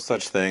was no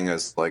such thing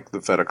as like the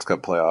FedEx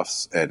Cup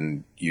playoffs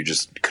and you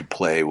just could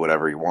play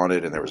whatever you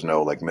wanted and there was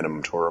no like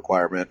minimum tour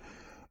requirement,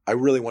 I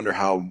really wonder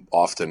how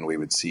often we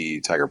would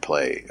see Tiger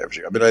play every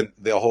year. I mean,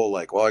 the whole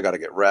like, well, I got to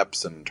get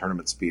reps and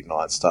tournament speed and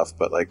all that stuff.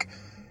 But like,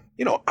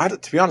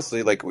 to be honest,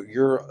 like if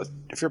you're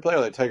a player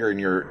like Tiger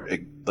and you're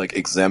like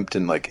exempt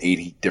in like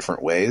 80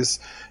 different ways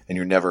and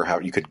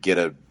you could get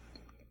a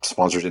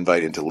sponsored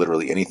invite into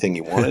literally anything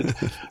you wanted.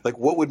 Like,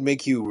 what would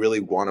make you really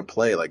want to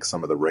play like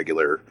some of the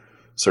regular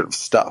sort of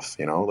stuff?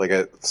 Like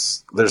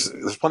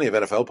there's plenty of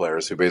NFL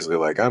players who basically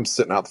like, I'm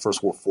sitting out the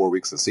first 4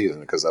 weeks of the season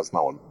because that's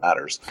not what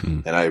matters.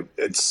 And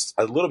it's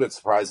a little bit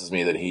surprises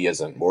me that he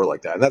isn't more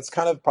like that. And that's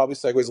kind of probably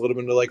segues a little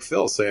bit into like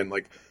Phil saying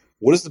like,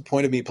 what is the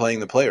point of me playing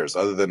the players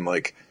other than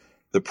like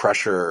the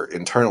pressure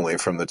internally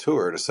from the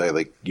tour to say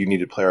like, you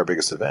need to play our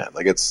biggest event?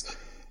 Like, it's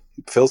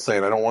Phil's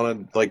saying, I don't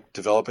want to like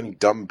develop any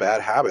dumb bad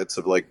habits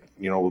of like,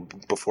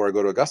 before I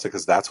go to Augusta,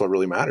 because that's what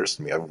really matters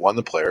to me. I've won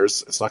the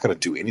players. It's not going to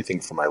do anything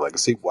for my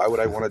legacy. Why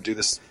would I want to do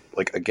this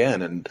like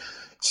again and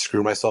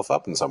screw myself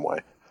up in some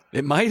way?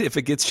 It might if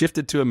it gets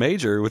shifted to a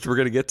major, which we're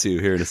going to get to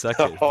here in a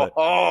second. But,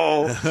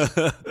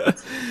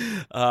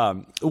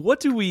 what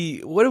do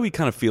we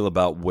kind of feel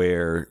about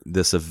where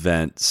this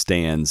event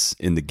stands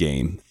in the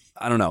game?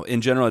 I don't know. In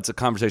general, it's a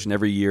conversation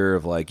every year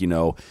of like,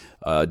 do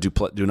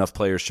enough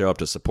players show up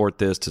to support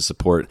this, to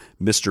support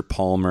Mr.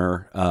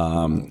 Palmer?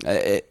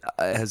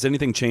 Has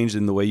anything changed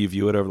in the way you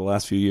view it over the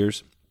last few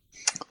years?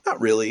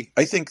 Not really.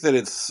 I think that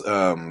it's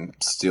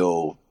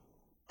still,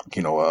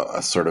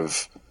 a sort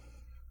of,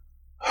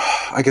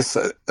 I guess,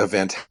 a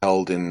event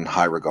held in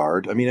high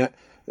regard. I mean,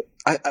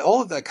 I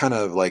all of that kind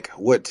of like,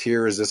 what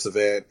tier is this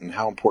event and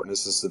how important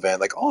is this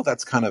event? Like, all of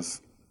that's kind of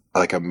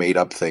like a made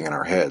up thing in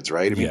our heads,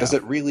 right? I mean, does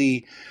it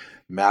really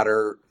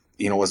matter,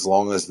 as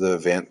long as the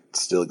event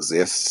still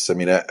exists? I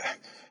mean,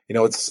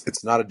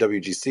 it's not a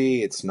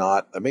WGC, it's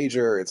not a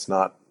major, it's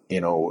not, a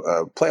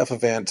playoff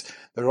event.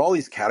 There are all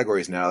these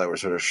categories now that we're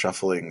sort of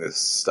shuffling this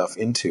stuff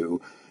into.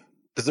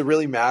 Does it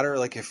really matter?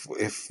 Like, if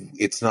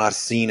it's not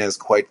seen as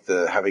quite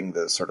having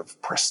the sort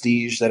of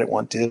prestige that it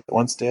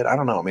once did? I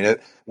don't know. I mean,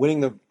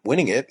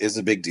 winning it is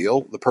a big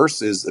deal. The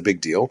purse is a big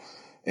deal.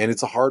 And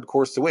it's a hard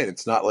course to win.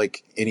 It's not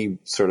like any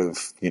sort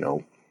of,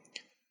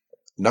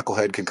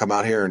 knucklehead can come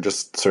out here and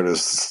just sort of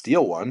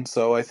steal one.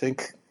 So I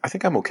think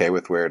I'm okay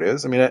with where it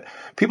is. I mean,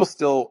 people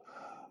still,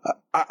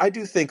 I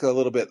do think a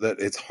little bit that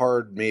it's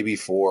hard maybe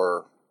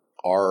for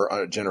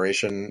our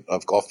generation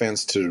of golf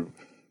fans to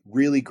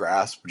really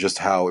grasp just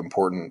how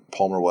important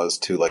Palmer was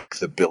to like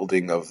the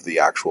building of the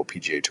actual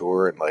PGA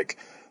Tour and like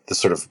the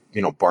sort of,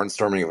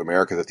 barnstorming of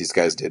America that these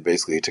guys did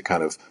basically to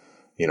kind of,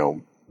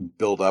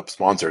 build up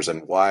sponsors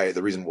and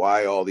the reason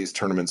why all these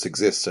tournaments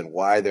exist and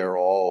why they're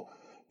all,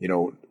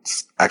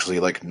 actually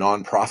like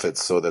nonprofits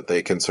so that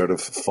they can sort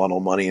of funnel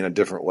money in a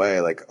different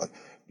way. Like,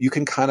 you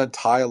can kind of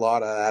tie a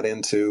lot of that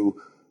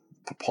into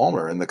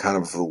Palmer and the kind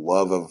of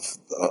love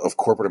of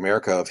corporate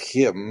America, of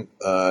him,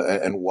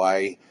 and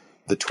why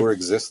the tour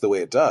exists the way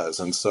it does.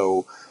 And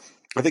so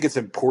I think it's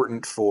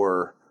important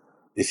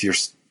if you're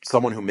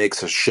someone who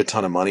makes a shit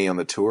ton of money on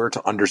the tour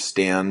to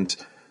understand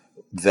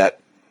that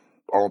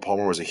Arnold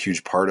Palmer was a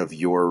huge part of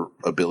your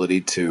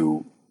ability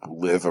to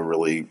live a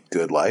really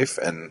good life.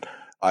 And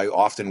I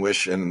often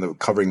wish,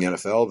 covering the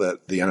NFL,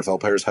 that the NFL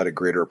players had a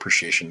greater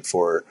appreciation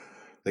for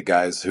the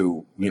guys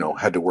who,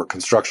 had to work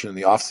construction in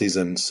the off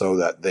season so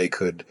that they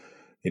could,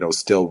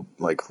 still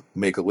like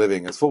make a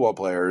living as football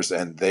players.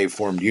 And they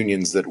formed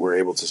unions that were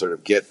able to sort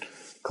of get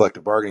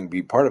collective bargaining,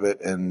 be part of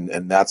it.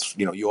 And that's,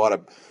 you ought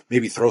to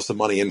maybe throw some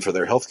money in for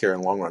their healthcare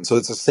in the long run. So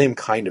it's the same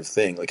kind of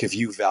thing. Like if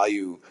you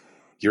value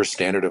your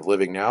standard of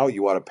living now,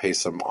 you ought to pay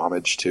some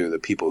homage to the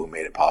people who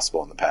made it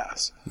possible in the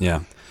past.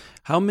 Yeah.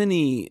 How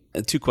many,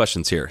 two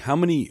questions here. How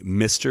many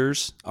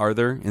misters are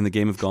there in the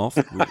game of golf?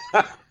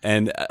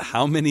 And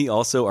how many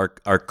also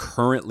are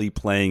currently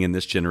playing in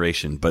this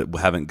generation, but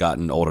haven't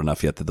gotten old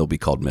enough yet that they'll be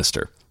called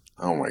Mister?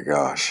 Oh my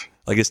gosh.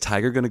 Like, is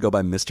Tiger going to go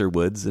by Mr.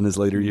 Woods in his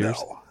later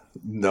years?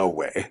 No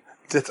way.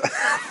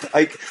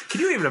 Like,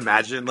 can you even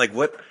imagine, like,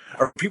 what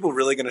are people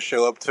really going to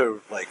show up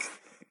to, like,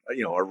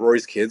 are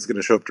Rory's kids going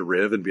to show up to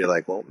Riv and be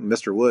like, well,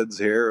 Mr. Woods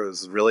here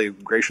was a really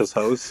gracious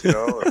host, and,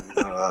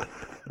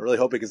 I really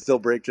hope he can still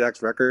break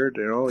Jack's record.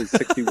 He's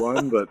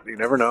 61, but you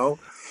never know.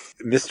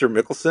 Mr.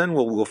 Mickelson,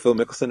 will Phil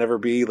Mickelson ever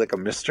be like a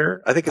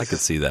Mister? I could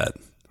see that.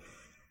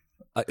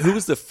 Who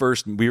was the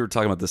first? We were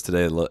talking about this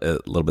today a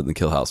little bit in the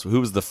Kill House. Who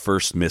was the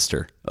first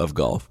Mister of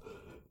golf?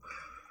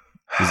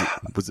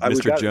 Was it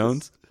Mr.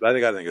 Jones? I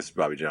think it's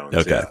Bobby Jones.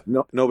 Okay. Yeah.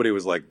 No, nobody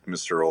was like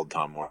Mr. Old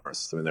Tom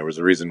Morris. I mean, there was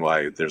a reason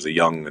why there's a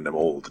young and an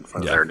old in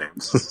front of their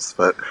names.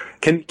 But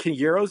can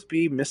Euros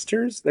be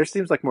Misters? There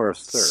seems like more of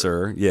Sir.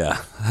 Sir,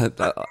 yeah.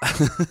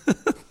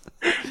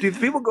 Do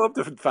people go up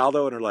to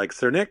Faldo and are like,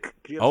 Sir Nick?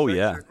 Oh,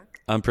 yeah.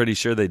 I'm pretty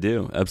sure they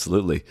do.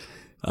 Absolutely.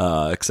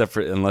 Except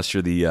for unless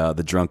you're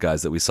the drunk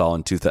guys that we saw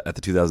at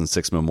the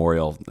 2006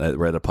 Memorial,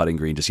 we're at a putting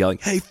green, just yelling,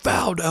 "Hey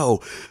Faldo,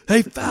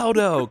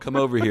 come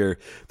over here!"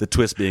 The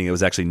twist being it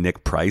was actually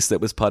Nick Price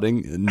that was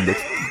putting. Nick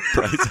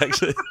Price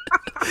actually,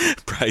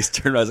 Price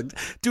turned around, and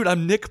was like, "Dude,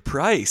 I'm Nick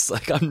Price.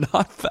 Like I'm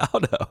not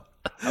Faldo."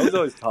 I was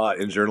always taught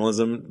in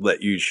journalism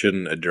that you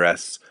shouldn't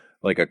address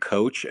like a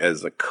coach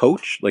as a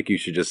coach. Like you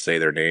should just say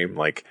their name.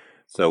 Like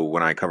so,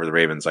 when I cover the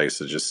Ravens, I used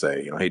to just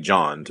say, "Hey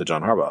John," to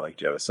John Harbaugh. Like,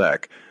 do you have a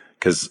sec?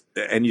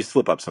 And you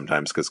slip up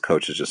sometimes because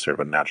coach is just sort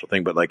of a natural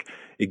thing, but like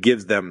it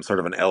gives them sort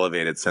of an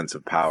elevated sense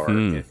of power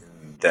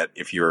that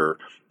if you're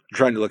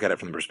trying to look at it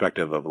from the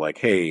perspective of like,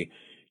 hey,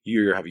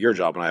 you have your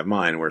job and I have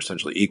mine, we're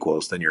essentially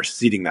equals, then you're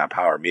ceding that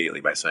power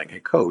immediately by saying, hey,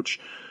 coach,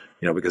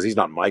 because he's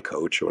not my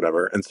coach or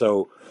whatever. And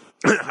so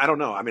I don't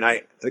know. I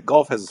mean,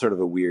 golf has sort of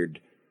a weird,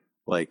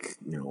 like,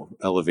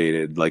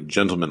 elevated like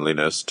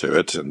gentlemanliness to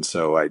it. And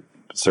so I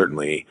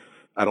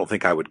don't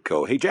think I would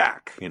go, hey,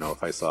 Jack,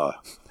 if I saw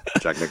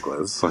Jack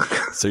Nicklaus.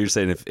 So you're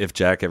saying if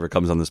Jack ever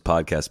comes on this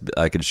podcast,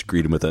 I could just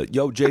greet him with a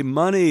 "Yo, Jay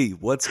Money,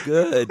 what's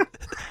good?"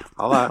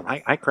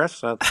 Hi, Chris.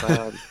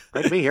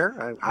 Great to be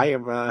here. I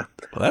am. Well,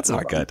 that's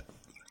not good.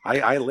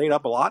 I laid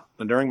up a lot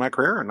during my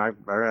career, and I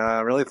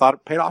really thought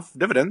it paid off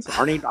dividends.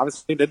 Arnie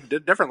obviously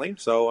did differently,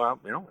 so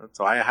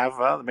so I have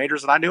the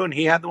majors that I do, and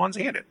he had the ones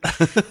he did.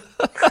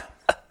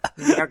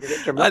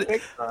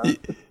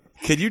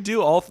 Can you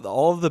do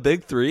all of the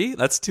big three?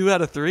 That's 2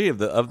 out of 3 of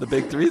the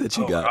big 3 that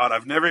you got. God,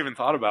 I've never even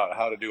thought about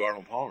how to do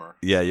Arnold Palmer.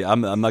 Yeah.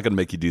 I'm not going to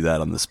make you do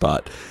that on the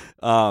spot.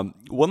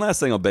 One last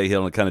thing on Bay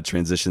Hill, and it kind of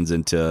transitions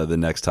into the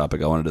next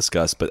topic I want to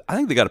discuss. But I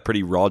think they got a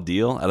pretty raw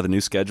deal out of the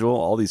new schedule.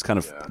 All these kind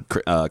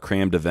of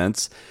crammed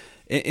events.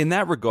 In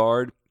that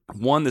regard,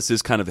 one, this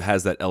is kind of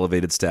has that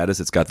elevated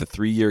status. It's got the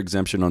 3-year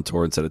exemption on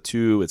tour instead of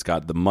 2. It's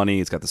got the money.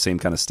 It's got the same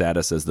kind of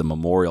status as the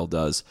Memorial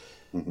does.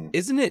 Mm-hmm.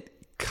 Isn't it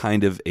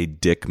kind of a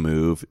dick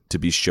move to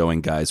be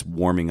showing guys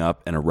warming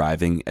up and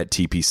arriving at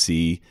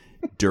TPC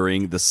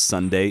during the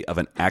Sunday of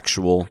an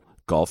actual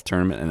golf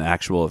tournament, an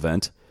actual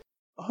event?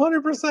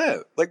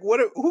 100%. Like,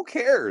 who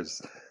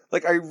cares?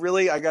 Like, I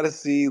got to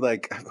see,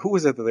 like, who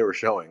was it that they were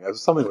showing? It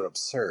was something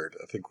absurd.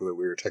 I think we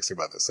were texting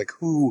about this. Like,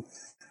 who,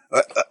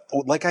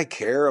 like, I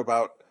care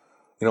about,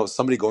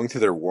 somebody going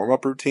through their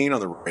warm-up routine on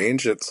the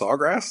range at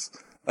Sawgrass?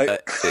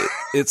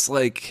 It's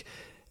like,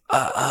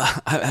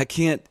 I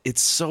can't.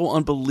 It's so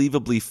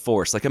unbelievably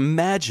forced. Like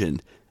imagine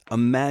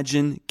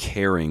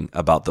caring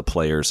about the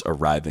players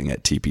arriving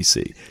at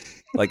TPC.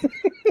 Like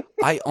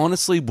I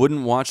honestly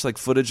wouldn't watch like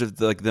footage of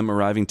them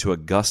arriving to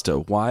Augusta.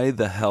 Why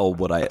the hell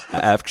would I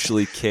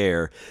actually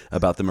care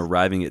about them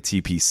arriving at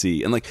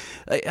TPC? And like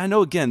I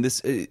know again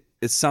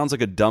it sounds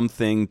like a dumb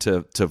thing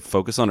to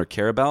focus on or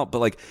care about, but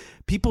like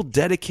people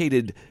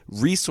dedicated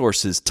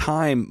resources,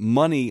 time,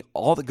 money,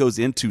 all that goes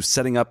into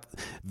setting up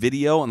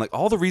video and like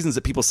all the reasons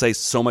that people say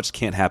so much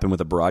can't happen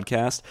with a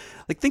broadcast.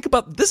 Like think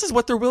about this is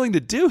what they're willing to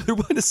do. They're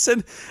willing to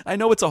send, I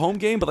know it's a home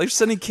game, but like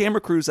sending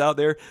camera crews out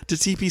there to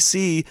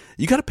TPC.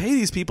 You got to pay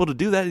these people to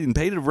do that and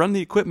pay to run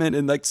the equipment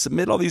and like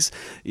submit all these,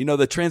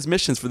 the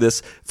transmissions for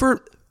this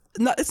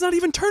it's not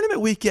even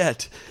tournament week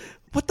yet.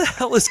 What the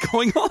hell is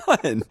going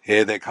on?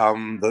 Here they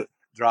come,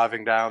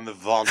 driving down the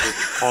vaunted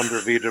Ponte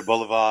Vedra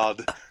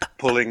Boulevard,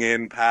 pulling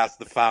in past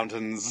the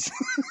fountains.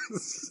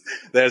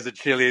 There's a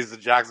Chili's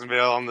in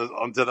Jacksonville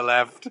onto the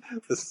left.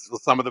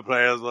 Some of the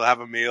players will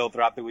have a meal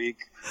throughout the week.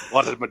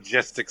 What a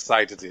majestic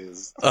sight it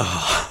is.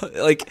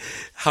 Like,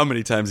 how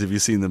many times have you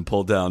seen them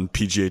pull down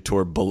PGA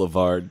Tour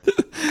Boulevard?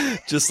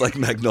 Just like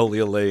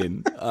Magnolia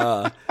Lane.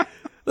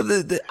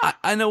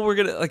 I know we're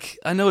gonna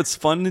I know it's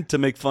fun to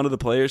make fun of the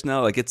players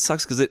now. Like, it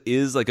sucks because it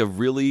is like a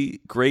really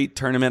great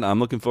tournament. I'm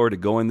looking forward to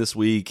going this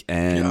week,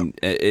 and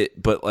and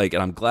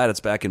I'm glad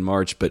it's back in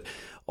March. But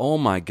oh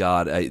my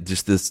God,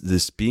 just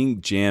this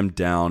being jammed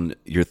down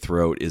your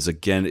throat is,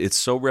 again, it's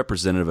so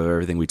representative of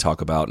everything we talk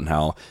about and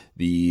how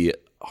the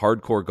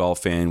hardcore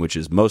golf fan, which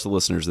is most of the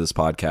listeners of this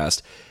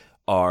podcast,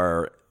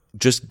 are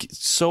just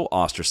so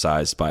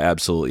ostracized by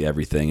absolutely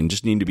everything and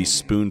just need to be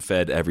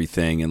spoon-fed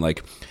everything. And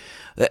like,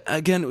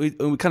 again, we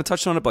kind of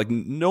touched on it, but like,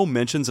 no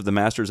mentions of the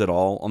Masters at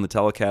all on the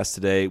telecast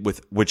today,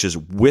 which is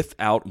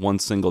without one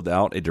single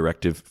doubt a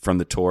directive from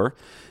the tour.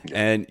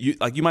 And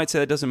you might say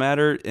that doesn't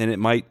matter, and it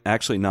might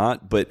actually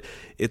not, but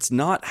it's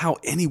not how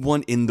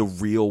anyone in the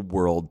real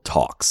world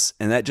talks,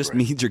 and that just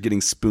means you're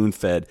getting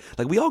spoon-fed.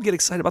 Like, we all get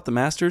excited about the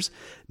Masters.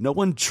 No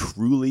one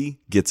truly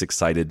gets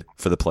excited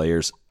for the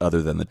players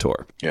other than the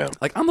tour. Yeah,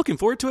 like, I'm looking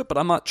forward to it, but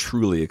I'm not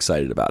truly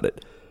excited about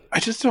it. I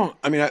just don't.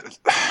 I mean,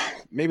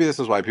 maybe this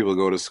is why people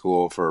go to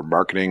school for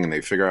marketing and they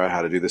figure out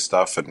how to do this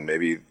stuff. And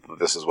maybe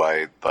this is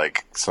why,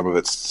 like, some of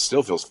it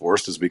still feels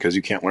forced, is because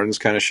you can't learn this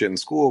kind of shit in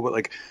school. But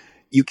like,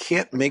 you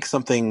can't make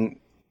something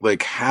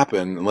like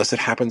happen unless it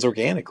happens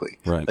organically.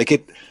 Right. Like,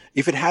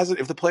 if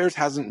the players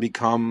hasn't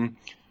become,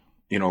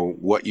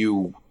 what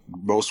you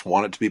most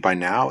want it to be by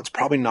now, it's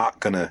probably not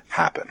going to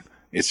happen.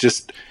 It's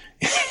just,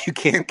 you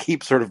can't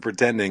keep sort of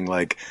pretending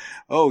like,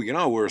 oh,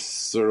 we're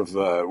sort of,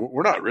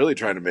 we're not really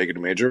trying to make it a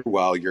major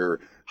while you're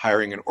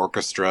hiring an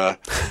orchestra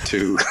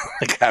to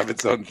like have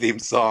its own theme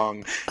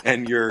song,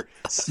 and you're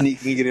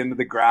sneaking it into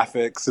the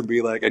graphics and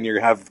be like, and you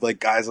have like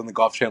guys on the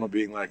Golf Channel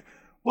being like,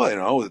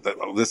 well,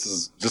 this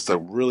is just a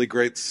really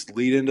great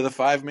lead into the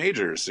 5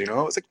 majors. It's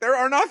like, there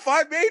are not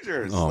 5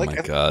 majors. Oh, my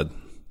God.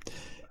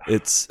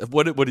 It's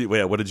what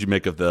did you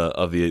make of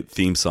the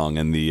theme song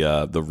and the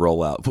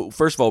rollout?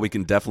 First of all, we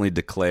can definitely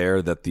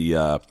declare that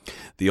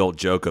the old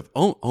joke of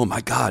oh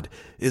my God,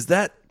 is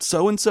that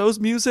so and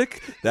so's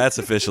music? That's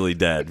officially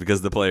dead,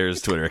 because the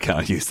player's Twitter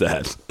account used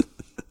that.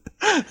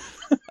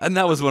 And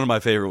that was one of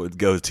my favorite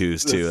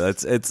go-tos too.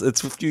 It's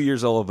a few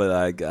years old,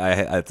 but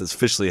it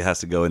officially has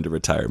to go into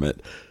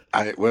retirement.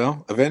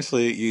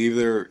 Eventually you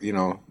either,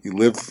 you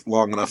live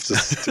long enough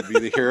to be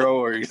the hero,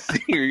 or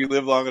you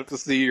live long enough to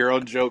see your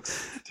own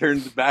jokes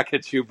turned back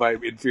at you by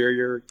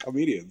inferior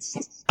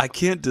comedians. I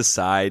can't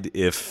decide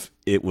if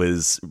it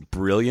was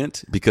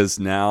brilliant, because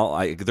now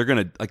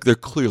they're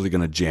clearly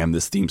gonna jam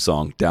this theme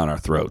song down our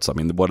throats. I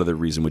mean, what other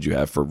reason would you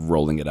have for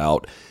rolling it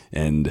out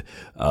and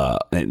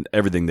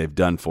everything they've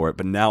done for it?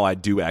 But now I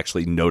do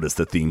actually notice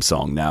the theme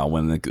song now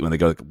when they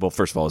go. Well,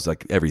 first of all, it's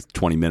like every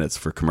 20 minutes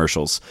for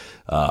commercials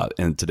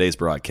in today's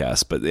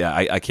broadcast. But yeah,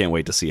 I can't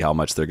wait to see how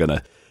much they're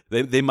gonna.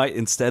 They might,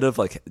 instead of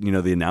like,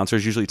 the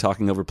announcers usually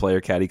talking over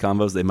player caddy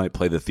combos, they might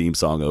play the theme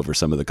song over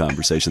some of the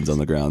conversations on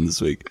the ground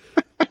this week.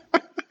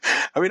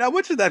 I mean, how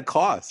much did that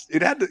cost?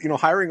 It had to,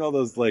 hiring all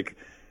those like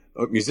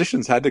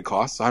musicians had to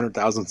cost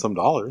 $100,000 some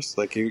dollars.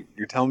 Like,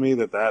 you're telling me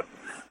that.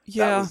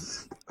 Yeah,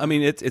 I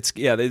mean, it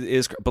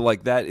is, but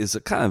like, that is a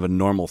kind of a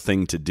normal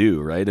thing to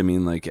do, right? I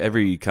mean, like,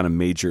 every kind of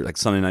major, like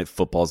Sunday Night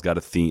Football's got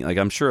a theme. Like,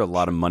 I'm sure a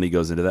lot of money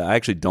goes into that. I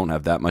actually don't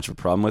have that much of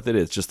a problem with it.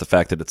 It's just the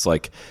fact that it's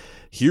like,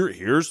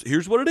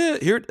 here's what it is.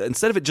 Here,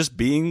 instead of it just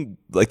being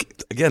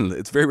like, again,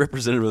 it's very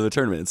representative of the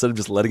tournament. Instead of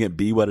just letting it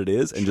be what it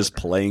is and just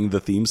playing the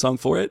theme song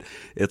for it,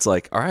 it's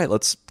like, all right,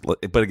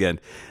 but again,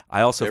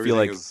 I also feel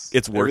like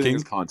it's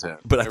working. Content.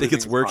 But I think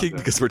it's working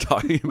because we're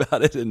talking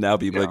about it, and now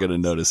people are going to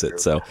notice it.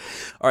 So,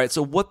 all right,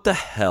 so what the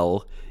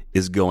hell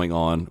is going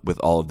on with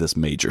all of this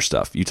major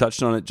stuff? You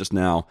touched on it just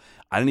now.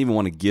 I didn't even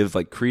want to give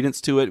like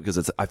credence to it,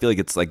 because I feel like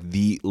it's like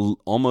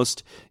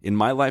almost in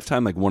my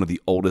lifetime, like one of the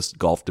oldest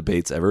golf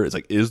debates ever. It's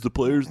like, is the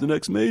players the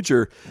next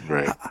major?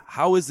 Right.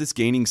 How is this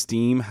gaining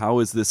steam? How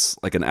is this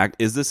like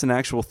is this an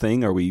actual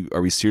thing? Are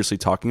we seriously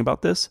talking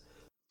about this?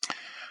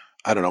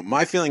 I don't know.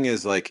 My feeling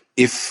is like,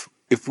 if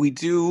we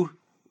do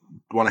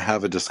want to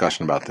have a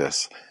discussion about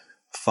this,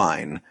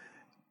 fine.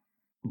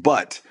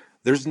 But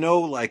there's no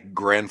like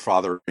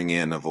grandfathering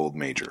in of old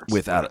majors.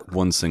 Without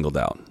one single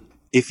doubt.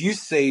 If you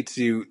say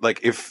to,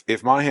 like,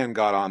 if Monahan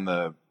got on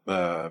the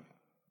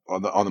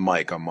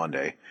mic on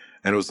Monday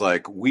and it was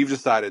like, we've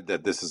decided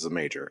that this is a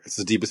major, it's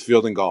the deepest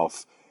field in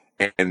golf,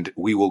 and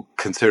we will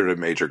consider it a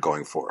major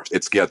going forward.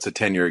 It's a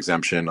 10-year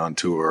exemption on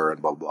tour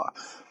and blah blah blah.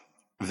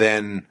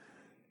 Then,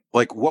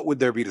 like, what would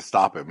there be to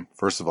stop him?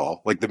 First of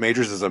all, like, the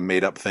majors is a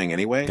made up thing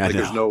anyway. Like,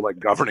 there's no like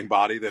governing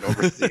body that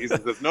oversees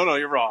and says, no,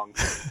 you're wrong.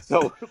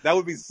 So that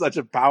would be such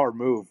a power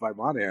move by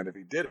Monahan if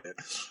he did it.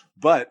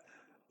 But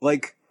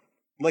like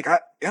I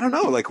don't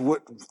know, like,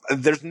 what,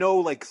 there's no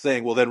like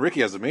saying, well, then Ricky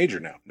has a major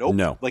now. Nope.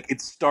 No. Like,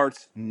 it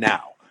starts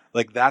now.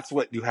 Like, that's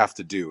what you have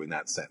to do in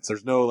that sense.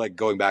 There's no like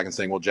going back and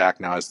saying, well, Jack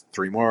now has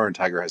 3 more and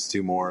Tiger has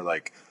 2 more.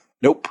 Like,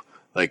 Nope.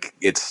 Like,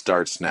 it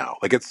starts now.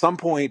 Like, at some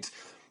point,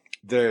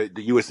 the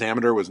U.S.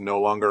 Amateur was no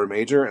longer a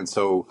major, and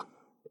so,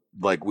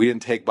 like, we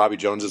didn't take Bobby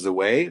Jones's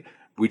away.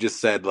 We just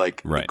said,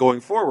 like, Right.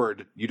 going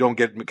forward, you don't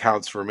get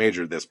accounts for a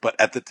major this. But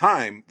at the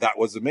time, that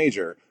was a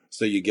major,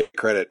 so you get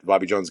credit.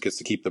 Bobby Jones gets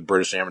to keep the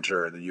British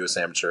Amateur and the U.S.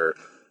 Amateur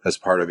as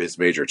part of his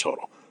major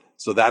total.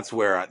 So that's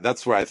where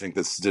I think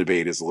this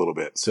debate is a little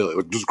bit silly.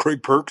 Like, does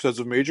Craig Perks have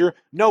a major?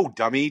 No,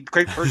 dummy.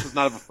 Craig Perks does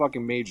not have a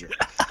fucking major.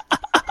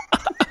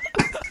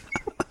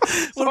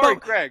 Sorry,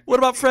 Craig. What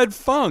about Fred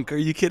Funk? Are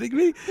you kidding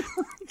me?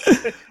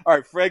 All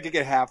right, Fred could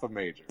get half a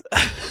major.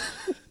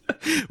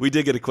 We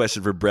did get a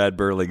question for Brad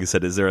Burling who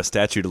said, is there a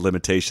statute of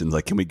limitations?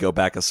 Like, can we go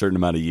back a certain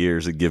amount of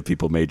years and give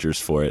people majors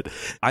for it?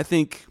 I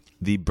think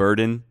the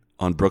burden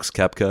on Brooks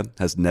Koepka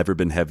has never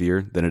been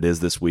heavier than it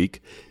is this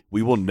week.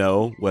 We will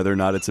know whether or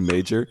not it's a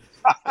major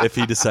if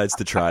he decides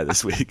to try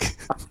this week.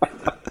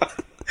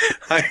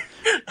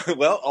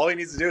 Well, all he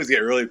needs to do is get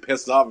really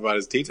pissed off about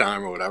his tee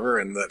time or whatever,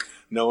 and that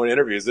no one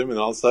interviews him, and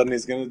all of a sudden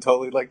he's going to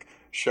totally, like,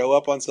 show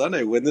up on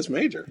Sunday, win this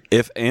major.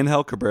 If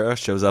Angel Cabrera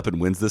shows up and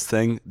wins this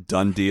thing,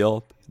 done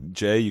deal.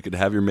 Jay, you can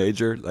have your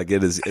major. Like,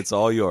 it's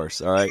all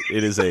yours. All right.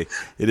 It is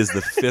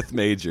the fifth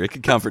major. It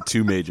could count for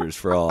 2 majors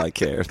for all I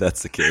care, if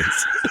that's the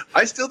case.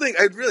 I still think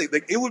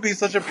it would be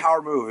such a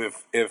power move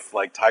if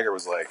like Tiger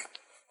was like,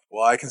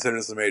 well, I consider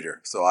this a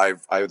major, so I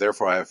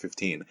have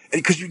 15. And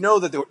because you know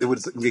that it would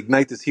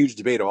ignite this huge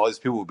debate of all these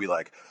people would be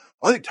like,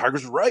 I think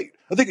Tiger's right.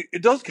 I think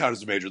it does count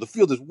as a major. The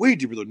field is way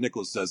deeper than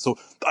Nicholas says. So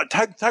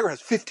Tiger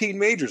has 15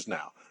 majors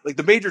now. Like,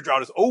 the major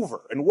drought is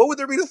over. And what would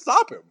there be to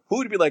stop him? Who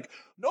would be like,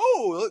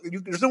 no,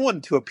 there's no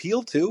one to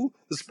appeal to.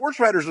 The sports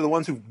writers are the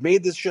ones who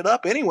made this shit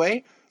up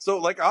anyway. So,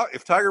 like,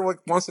 if Tiger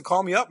wants to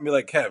call me up and be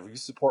like, Kev, will you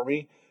support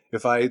me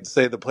if I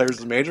say the players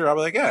is a major? I'll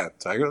be like, yeah,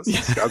 Tiger, that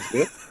sounds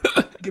good.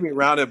 Give me a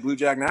round at Blue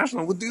Jack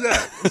National. We'll do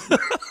that.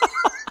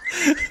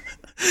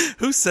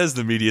 Who says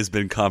the media's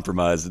been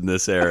compromised in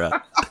this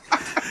era?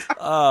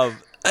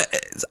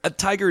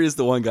 Tiger is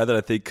the one guy that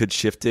I think could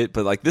shift it,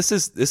 but like this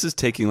is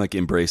taking like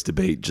embrace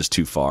debate just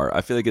too far.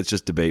 I feel like it's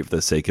just debate for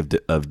the sake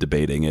of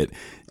debating it.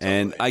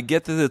 And I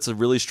get that it's a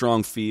really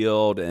strong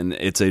field and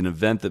it's an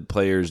event that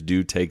players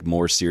do take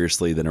more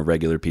seriously than a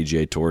regular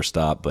PGA Tour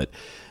stop, but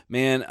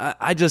man,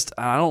 I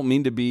don't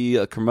mean to be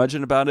a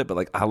curmudgeon about it, but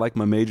like I like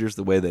my majors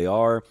the way they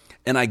are,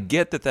 and I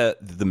get that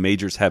the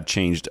majors have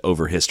changed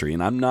over history,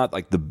 and I'm not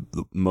like the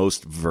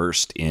most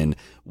versed in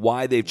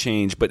why they've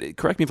changed. But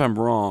correct me if I'm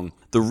wrong.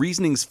 The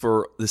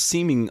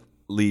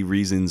seemingly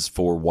reasons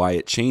for why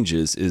it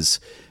changes is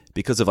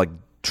because of like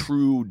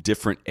true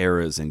different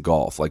eras in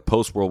golf. Like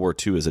post World War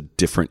II is a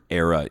different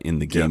era in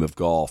the game of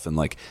golf, and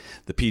like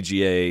the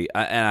PGA.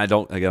 I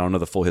don't know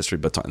the full history,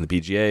 but in the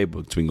PGA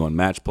between going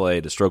match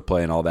play to stroke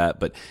play and all that.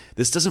 But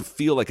this doesn't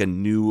feel like a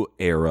new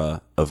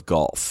era of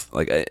golf,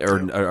 like or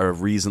a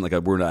reason like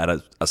we're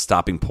at a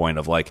stopping point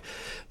of like,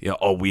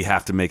 we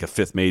have to make a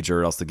 5th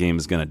major or else the game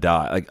is going to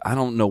die. Like I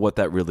don't know what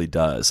that really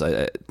does.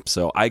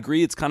 So I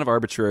agree it's kind of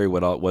arbitrary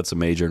what's a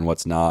major and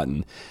what's not,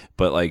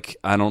 but like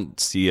I don't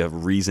see a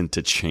reason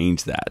to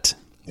change that.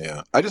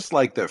 Yeah, I just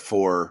like that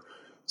for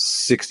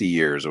 60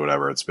 years or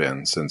whatever it's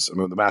been since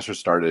the Masters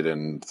started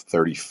in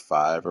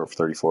 35 or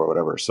 34 or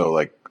whatever. So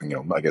like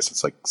I guess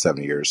it's like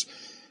 70 years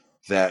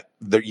that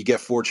you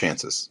get 4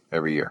 chances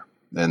every year.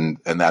 And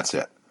that's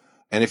it.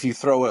 And if you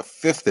throw a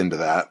 5th into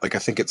that, like I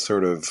think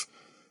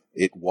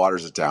it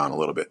waters it down a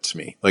little bit to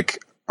me.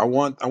 Like I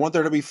want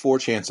there to be 4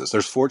 chances.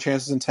 There's 4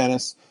 chances in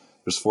tennis.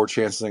 There's 4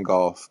 chances in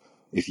golf.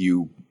 If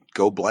you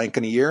go blank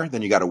in a year,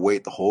 then you got to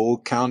wait the whole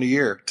calendar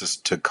year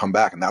to come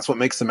back. And that's what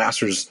makes the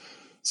Masters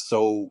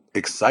so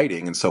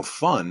exciting and so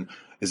fun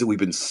is that we've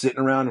been sitting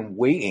around and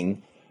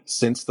waiting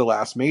since the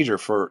last major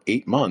for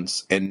 8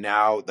 months. And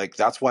now like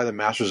that's why the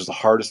Masters is the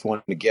hardest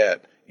one to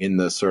get in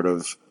the sort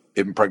of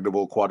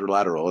impregnable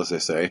quadrilateral, as they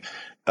say,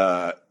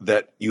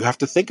 that you have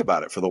to think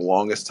about it for the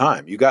longest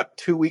time. You got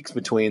 2 weeks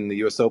between the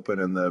U.S.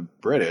 Open and the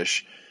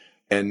British,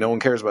 and no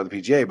one cares about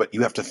the PGA, but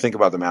you have to think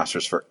about the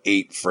Masters for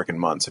 8 freaking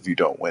months if you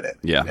don't win it.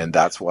 Yeah. And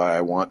that's why I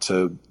want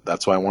it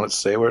to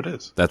stay where it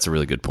is. That's a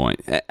really good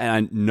point.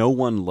 And no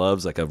one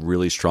loves like a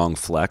really strong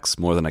flex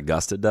more than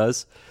Augusta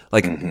does.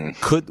 Like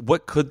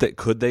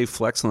could they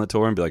flex on the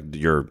tour and be like,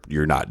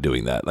 you're not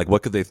doing that? Like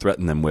what could they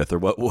threaten them with or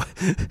what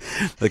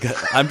like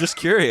I'm just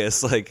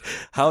curious like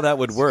how that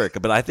would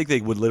work. But I think they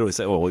would literally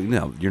say, well,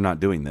 you're not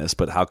doing this,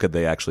 but how could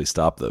they actually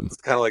stop them? It's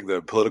kind of like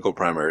the political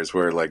primaries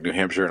where like New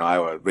Hampshire and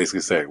Iowa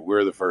basically say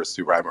we're the first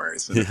 2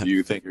 primaries. And if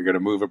you think you're going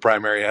to move a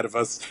primary ahead of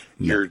us,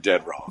 you're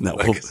dead wrong. No,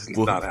 like, it's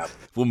not happening.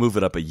 We'll move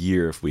it up a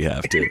year if we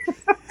have to.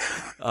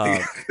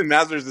 The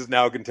Masters is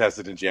now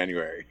contested in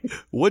January.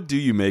 What do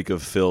you make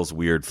of Phil's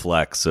weird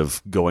flex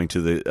of going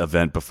to the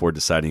event before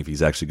deciding if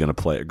he's actually going to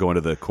play it, or going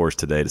to the course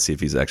today to see if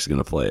he's actually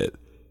going to play it?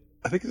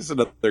 I think this is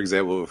another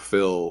example of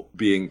Phil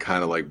being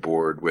kind of like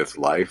bored with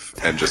life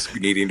and just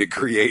needing to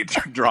create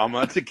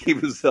drama to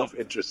keep himself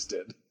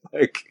interested.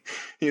 Like,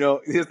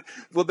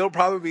 there'll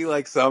probably be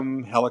like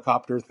some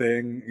helicopter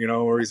thing,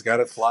 where he's got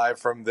to fly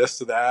from this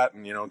to that,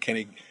 and can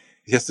he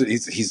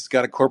he's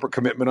got a corporate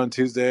commitment on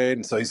Tuesday,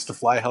 and so he has to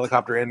fly a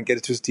helicopter in and get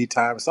it to his tea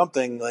time.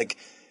 Something like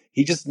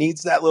he just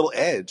needs that little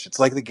edge. It's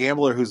like the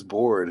gambler who's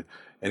bored.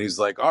 And he's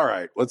like, all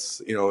right,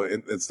 let's,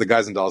 it's the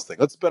guys and dolls thing.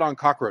 Let's bet on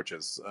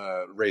cockroaches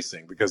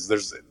racing because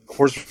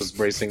horse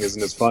racing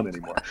isn't as fun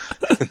anymore.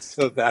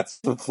 So that's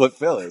what Flip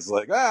Phil is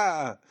like,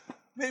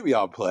 maybe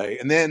I'll play.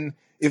 And then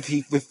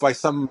if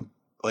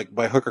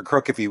by hook or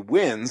crook, if he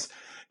wins,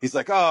 he's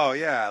like, oh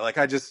yeah, like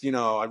I just,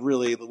 I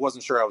really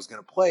wasn't sure I was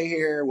going to play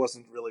here.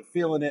 Wasn't really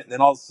feeling it. And then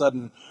all of a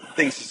sudden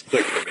things just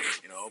click for me,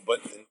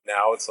 but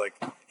now it's like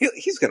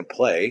he's going to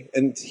play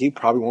and he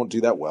probably won't do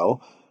that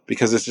well.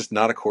 Because it's just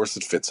not a course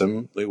that fits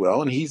him really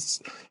well, and if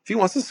he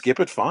wants to skip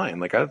it, fine.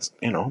 Like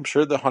I'm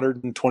sure the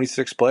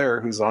 126th player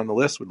who's on the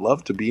list would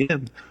love to be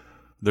in.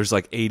 There's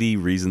like 80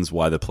 reasons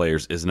why the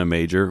Players isn't a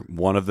major.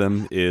 One of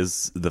them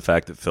is the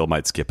fact that Phil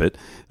might skip it,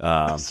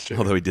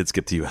 although he did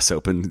skip the U.S.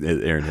 Open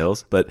at Erin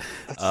Hills. But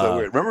that's so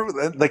weird.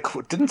 Remember,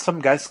 didn't some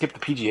guy skip the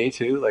PGA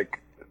too?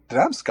 Did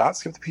Adam Scott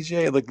skip the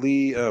PGA? Like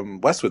Lee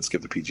Westwood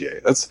skipped the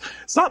PGA. It's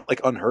not like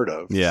unheard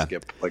of. To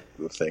skip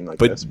the thing like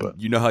this. But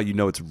you know how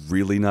it's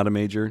really not a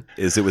major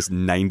is it was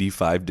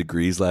 95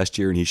 degrees last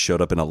year and he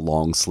showed up in a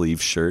long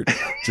sleeve shirt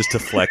just to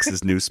flex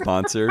his new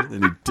sponsor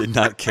and he did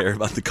not care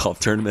about the golf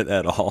tournament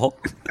at all.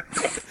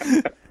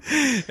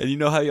 And you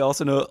know how you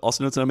also know it's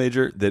not a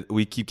major that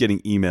we keep getting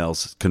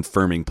emails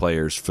confirming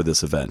players for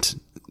this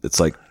event. It's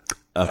like,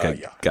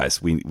 okay,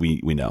 guys, we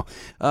know.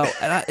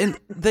 And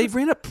they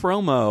ran a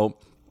promo.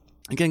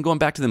 Again, going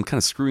back to them kind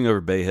of screwing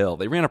over Bay Hill,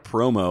 they ran a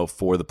promo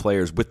for the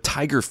Players with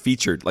Tiger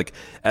featured like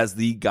as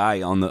the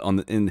guy on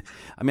the. And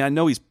I mean, I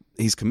know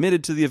he's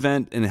committed to the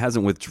event and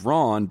hasn't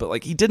withdrawn, but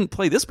like he didn't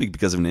play this week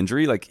because of an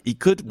injury. Like he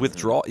could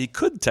withdraw. He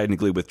could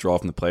technically withdraw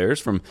from the Players.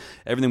 From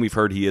everything we've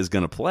heard, he is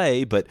going to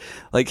play, but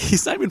like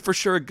he's not even for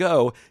sure a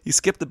go. He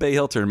skipped the Bay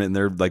Hill tournament, and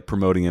they're like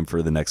promoting him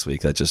for the next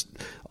week. That just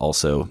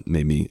also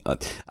made me.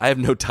 I have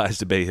no ties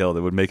to Bay Hill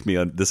that would make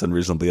me this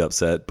unreasonably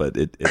upset, but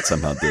it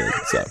somehow did.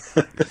 So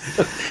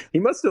he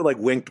must have like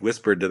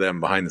whispered to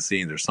them behind the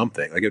scenes or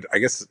something. Like I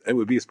guess it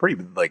would be a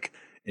pretty like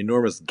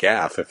enormous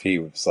gaffe if he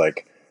was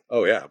like,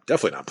 oh yeah,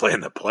 definitely not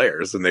playing the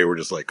Players, and they were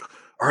just like,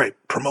 all right,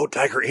 promote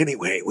Tiger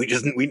anyway. We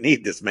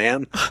need this,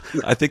 man.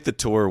 I think the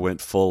tour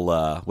went full.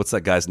 What's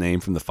that guy's name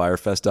from the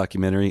Firefest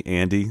documentary?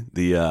 Andy,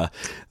 the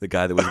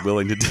guy that was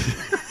willing to do.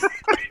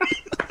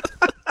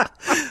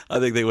 I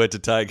think they went to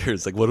Tiger.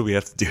 It's like, what do we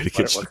have to do to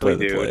get you to play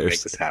the Players? To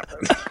make this happen?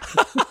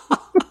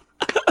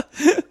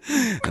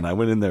 And I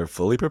went in there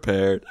fully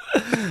prepared.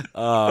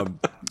 I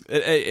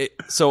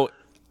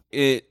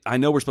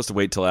know we're supposed to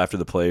wait till after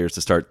the Players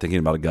to start thinking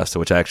about Augusta,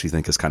 which I actually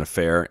think is kind of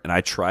fair, and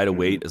I try to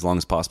wait as long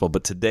as possible,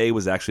 but today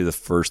was actually the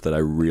first that I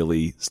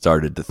really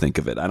started to think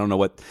of it. I don't know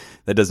what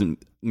that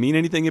doesn't mean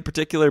anything in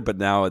particular, but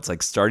now it's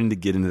like starting to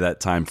get into that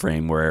time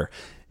frame where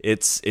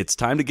it's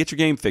time to get your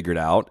game figured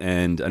out.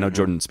 And I know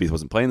Jordan Spieth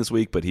wasn't playing this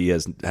week, but he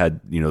has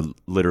had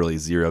literally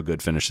 0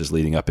 good finishes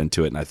leading up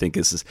into it, and I think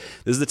this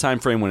is the time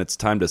frame when it's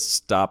time to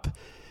stop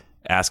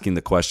asking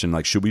the question,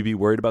 like, should we be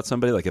worried about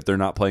somebody? Like, if they're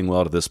not playing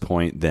well to this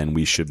point, then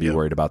we should be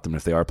worried about them.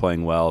 If they are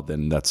playing well,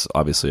 then that's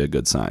obviously a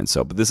good sign.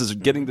 So, but this is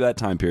getting to that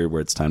time period where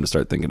it's time to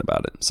start thinking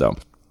about it. So,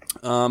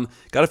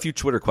 got a few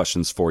Twitter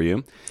questions for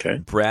you. Okay.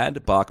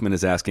 Brad Bachman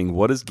is asking,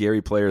 what does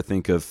Gary Player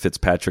think of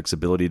Fitzpatrick's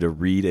ability to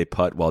read a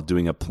putt while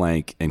doing a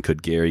plank? And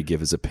could Gary give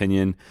his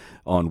opinion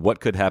on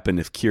what could happen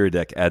if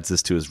Kiradech adds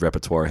this to his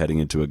repertoire heading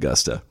into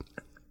Augusta?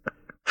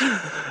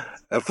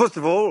 First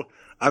of all,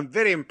 I'm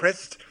very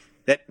impressed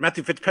that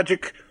Matthew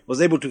Fitzpatrick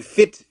was able to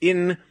fit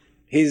in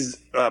his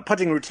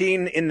putting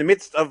routine in the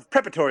midst of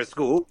preparatory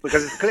school,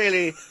 because it's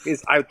clearly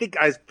I think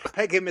I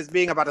peg him as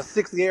being about a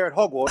 6th year at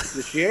Hogwarts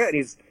this year, and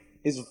he's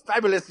a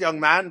fabulous young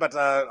man, but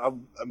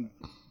I'm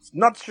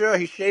not sure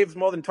he shaves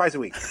more than twice a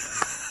week.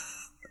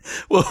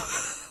 Well,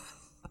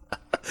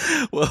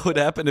 what would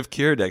happen if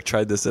Kiradech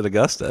tried this at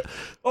Augusta?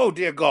 Oh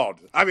dear God!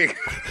 I mean,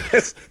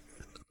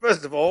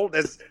 first of all,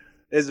 there's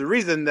a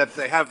reason that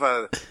they have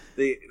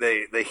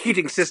the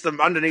heating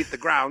system underneath the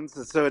ground,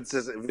 so it's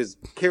if his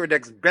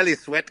Kiradech's belly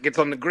sweat gets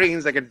on the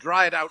greens, they can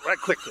dry it out right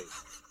quickly.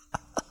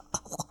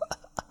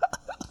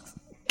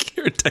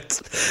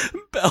 Kiradech's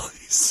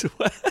belly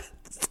sweat.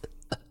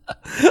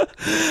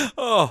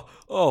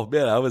 Oh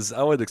man, I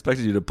would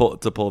expected you to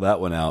pull that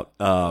one out.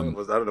 I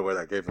don't know where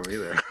that came from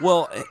either.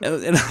 Well,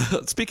 and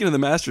speaking of the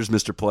Masters,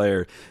 Mr.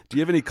 Player, do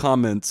you have any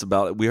comments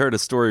about? We heard a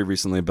story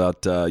recently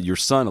about your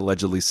son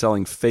allegedly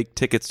selling fake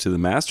tickets to the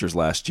Masters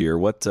last year.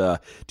 What do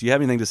you have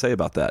anything to say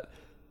about that?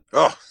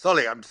 Oh,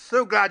 Solly, I'm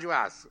so glad you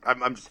asked.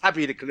 I'm just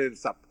happy to clear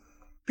this up.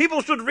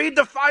 People should read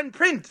the fine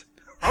print.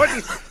 Or at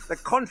least the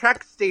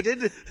contract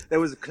stated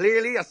there was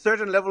clearly a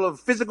certain level of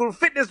physical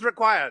fitness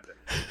required.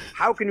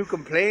 How can you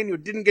complain you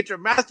didn't get your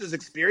master's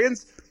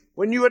experience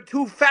when you were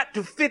too fat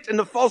to fit in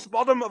the false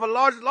bottom of a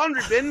large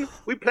laundry bin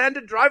we planned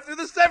to drive through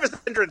the service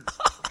entrance?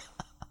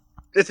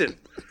 Listen,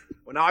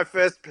 when I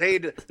first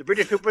played the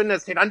British Open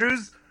at St.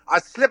 Andrews, I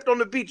slept on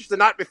the beach the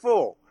night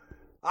before.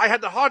 I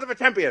had the heart of a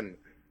champion.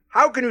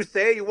 How can you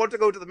say you want to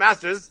go to the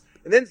Masters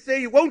and then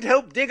say you won't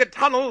help dig a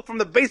tunnel from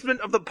the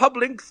basement of the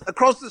Publix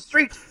across the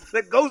street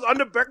that goes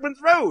under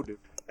Berkman's Road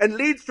and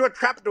leads to a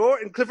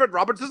trapdoor in Clifford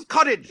Robertson's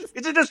cottage.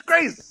 It's a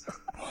disgrace.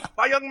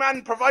 My young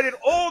man provided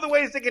all the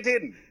ways to get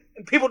in,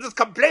 and people just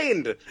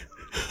complained.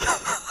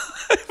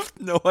 I have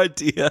no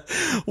idea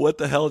what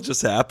the hell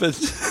just happened.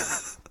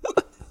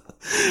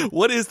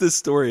 What is this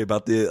story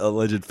about the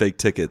alleged fake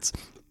tickets?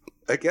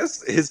 I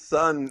guess his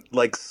son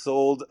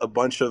sold a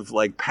bunch of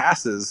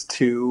passes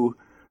to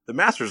the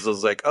Masters. It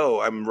was like,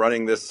 oh, I'm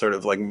running this sort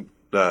of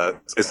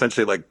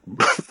essentially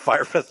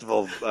Fire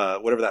Festival,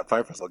 whatever that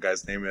Fire Festival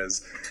guy's name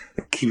is.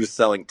 He was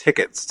selling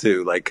tickets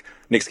to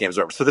Knicks games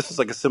or whatever. So this was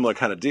a similar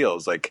kind of deal.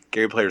 It was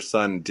Gary Player's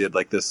son did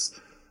this.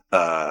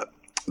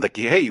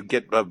 Hey, you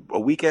get a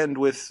weekend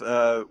with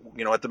at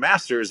the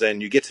Masters,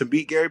 and you get to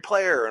meet Gary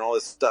Player and all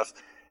this stuff.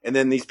 And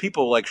then these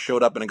people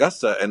showed up in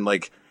Augusta, and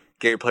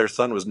Gary Player's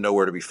son was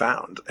nowhere to be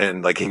found,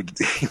 and he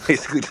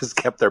basically just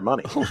kept their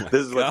money.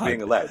 This is what's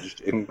being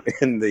alleged in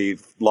the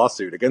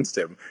lawsuit against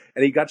him,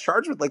 and he got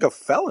charged with a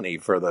felony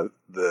for the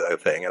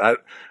thing. And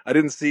I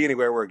didn't see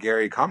anywhere where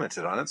Gary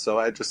commented on it, so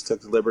I just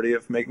took the liberty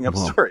of making up a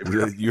story.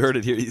 You heard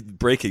it here.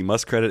 Breaking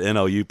must credit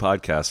NLU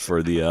podcast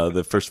for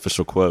the first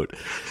official quote.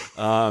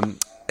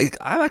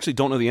 I actually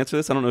don't know the answer to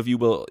this. I don't know if you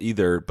will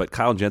either, but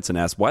Kyle Jensen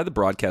asked why the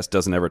broadcast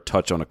doesn't ever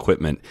touch on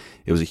equipment.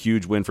 It was a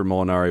huge win for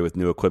Molinari with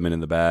new equipment in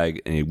the bag,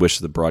 and he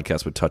wished the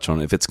broadcast would touch on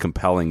it if it's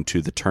compelling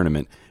to the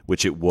tournament,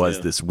 which it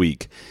was this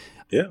week.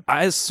 Yeah,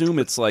 I assume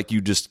it's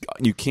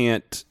you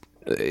can't.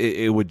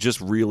 It would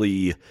just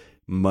really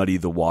muddy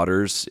the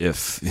waters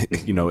if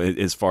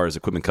as far as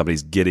equipment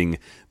companies getting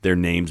their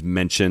names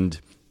mentioned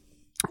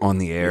on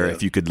the air.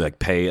 If you could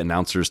pay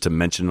announcers to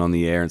mention on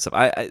the air and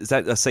stuff. Is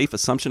that a safe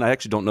assumption? I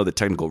actually don't know the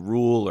technical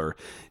rule, or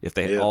if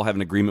they all have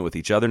an agreement with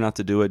each other not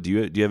to do it. Do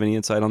you have any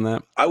insight on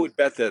that? I would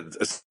bet that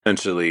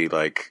essentially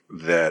that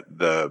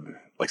the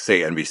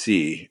say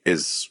NBC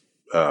is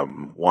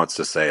wants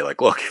to say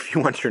look, if you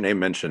want your name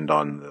mentioned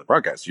on the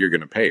broadcast, you're going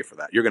to pay for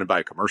that. You're going to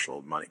buy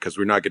commercial money, because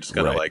we're not just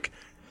going to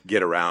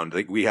get around.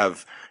 We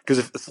have, because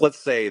if let's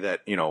say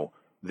that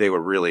they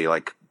were really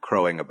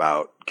crowing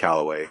about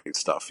Callaway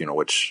stuff,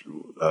 which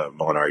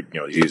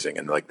Molinari is using,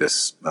 and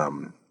this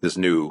this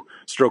new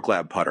Stroke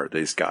Lab putter that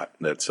he's got,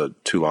 that's a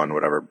Toulon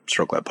whatever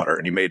Stroke Lab putter,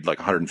 and he made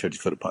 150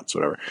 foot of putts,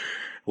 whatever.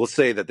 We'll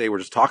say that they were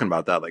just talking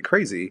about that like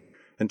crazy,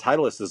 and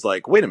Titleist is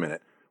wait a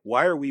minute,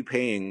 why are we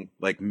paying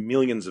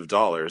millions of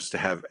dollars to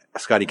have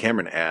Scotty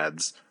Cameron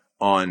ads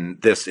on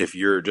this if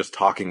you're just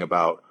talking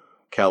about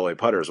Callaway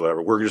putters,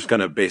 whatever? We're just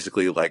going to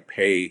basically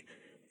pay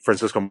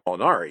Francisco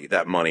Molinari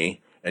that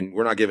money, and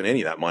we're not giving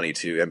any of that money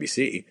to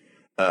NBC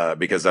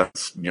because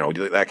that's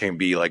that can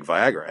be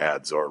Viagra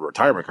ads or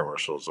retirement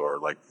commercials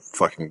or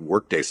fucking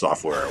Workday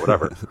software or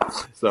whatever.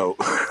 So,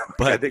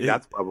 but I think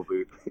that's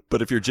probably.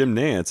 But if you're Jim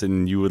Nantz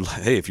and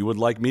if you would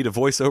like me to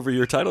voice over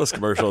your Titleist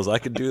commercials, I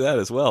could do that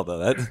as well. Though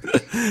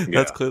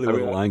that's clearly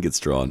where the line gets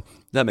drawn.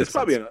 That makes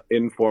sense. It's probably an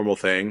informal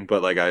thing,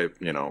 but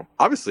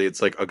obviously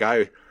it's a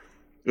guy.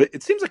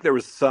 It seems like there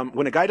was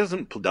when a guy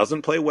doesn't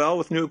play well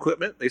with new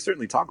equipment, they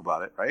certainly talk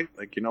about it, right?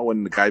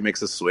 When the guy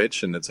makes a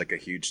switch and it's a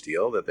huge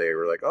deal, that they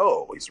were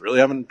oh, he's really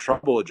having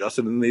trouble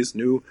adjusting in these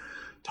new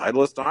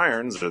Titleist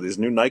irons or these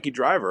new Nike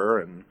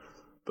driver.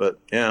 But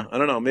yeah, I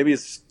don't know. Maybe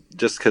it's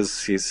just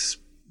because he's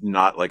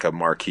not a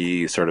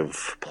marquee sort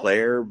of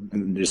player,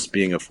 just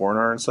being a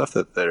foreigner and stuff,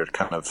 that they're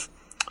kind of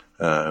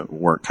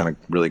weren't kind of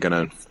really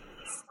going to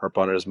harp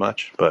on it as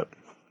much. But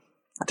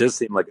it does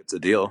seem like it's a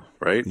deal,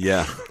 right?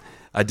 Yeah.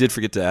 I did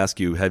forget to ask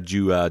you, did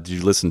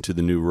you listen to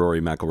the new Rory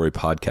McIlroy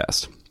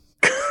podcast?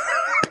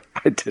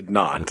 I did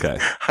not. Okay.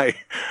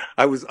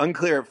 I was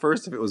unclear at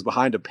first if it was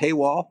behind a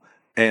paywall,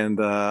 and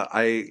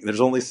there's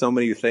only so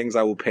many things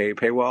I will pay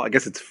paywall. I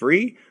guess it's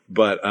free,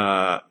 but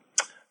I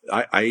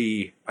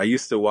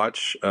used to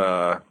watch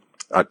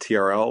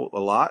TRL a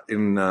lot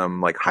in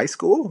high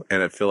school,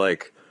 and I feel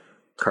like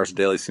Carson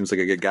Daly seems like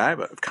a good guy,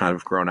 but I've kind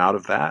of grown out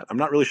of that. I'm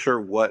not really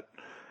sure what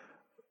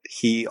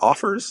he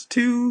offers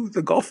to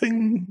the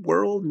golfing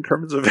world in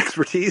terms of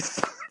expertise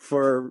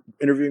for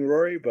interviewing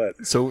Rory,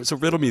 but so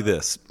riddle me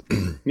this.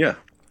 Yeah.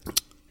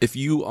 If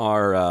you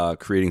are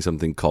creating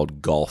something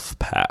called Golf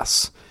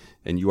Pass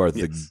and you are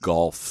the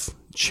golf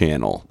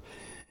channel,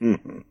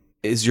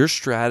 is your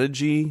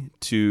strategy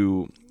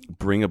to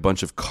bring a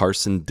bunch of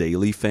Carson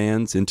Daly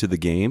fans into the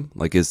game?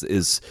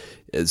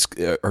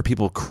 Are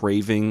people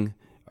craving?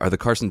 Are the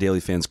Carson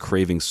Daly fans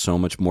craving so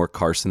much more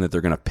Carson that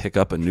they're going to pick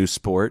up a new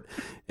sport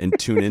and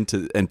tune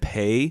into and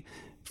pay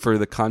for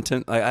the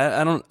content?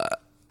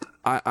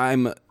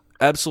 I'm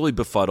absolutely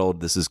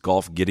befuddled. This is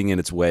golf getting in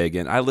its way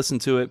again. I listen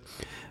to it,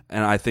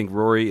 and I think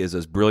Rory is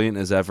as brilliant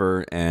as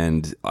ever,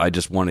 and I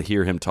just want to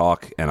hear him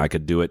talk, and I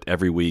could do it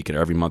every week and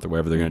every month or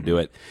wherever they're going to do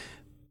it.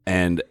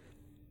 And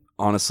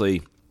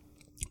honestly,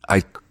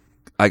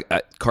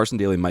 Carson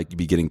Daly might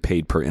be getting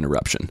paid per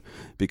interruption,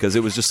 because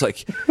it was just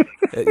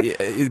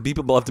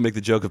People love to make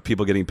the joke of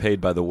people getting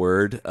paid by the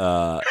word,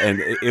 and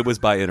it was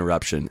by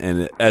interruption.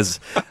 And as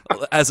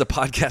a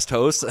podcast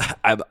host,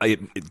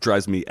 it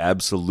drives me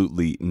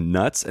absolutely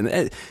nuts.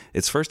 And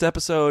it's first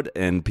episode,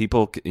 and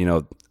people,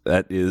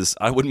 that is,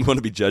 I wouldn't want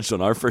to be judged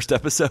on our first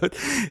episode.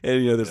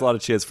 And there's a lot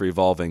of chance for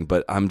evolving,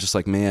 but I'm just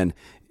like, man,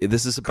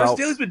 this is about.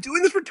 Carson Daly's been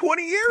doing this for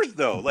 20 years,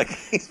 though. Like,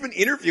 he's been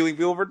interviewing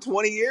people for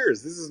 20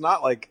 years. This is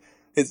not like.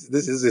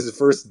 This is his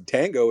first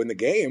tango in the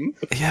game.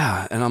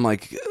 Yeah, and I'm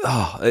like,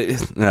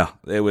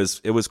 it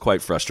was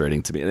quite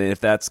frustrating to me. And if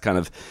that's kind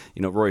of,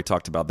 Rory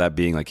talked about that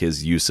being like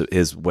his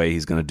way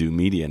he's going to do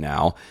media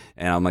now,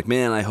 and I'm like,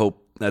 man, I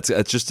hope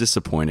it's just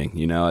disappointing.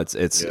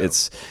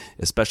 It's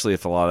especially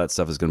if a lot of that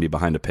stuff is going to be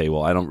behind a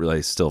paywall. I don't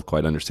really still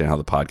quite understand how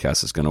the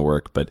podcast is going to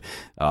work, but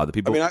the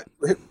people. I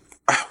mean,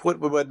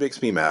 what makes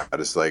me mad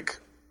is like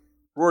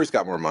Rory's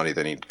got more money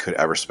than he could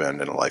ever spend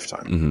in a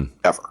lifetime,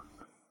 ever.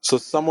 So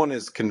someone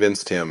has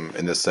convinced him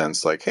in this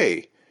sense, like,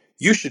 hey,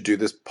 you should do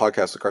this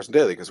podcast with Carson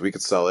Daly because we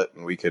could sell it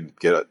and we could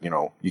get it,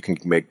 you can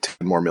make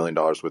 $10 more million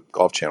with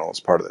Golf Channel as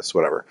part of this,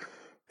 whatever.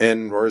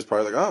 And Rory's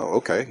probably like, oh,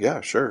 okay, yeah,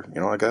 sure.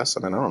 I guess. I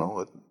mean, I don't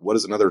know. What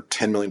does another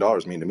 $10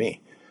 million mean to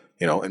me?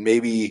 And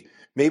maybe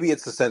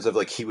it's the sense of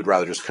like he would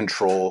rather just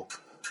control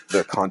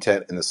the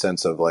content in the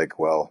sense of like,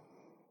 well,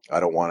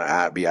 I don't want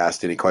to be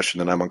asked any question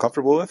that I'm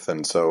uncomfortable with.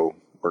 And so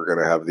we're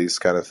going to have these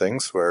kind of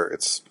things where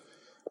it's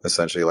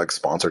essentially like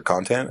sponsored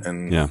content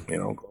and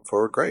going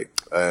forward, great,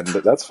 and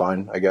that's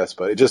fine, I guess.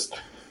 But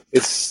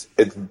it's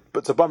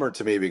a bummer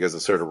to me because it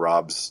sort of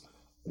robs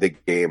the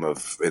game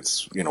of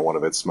its one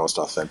of its most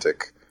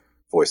authentic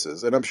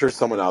voices. And I'm sure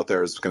someone out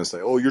there is going to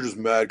say, "Oh, you're just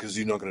mad because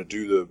you're not going to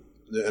do the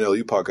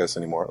NLU podcast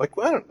anymore." Like,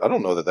 well, I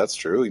don't know that that's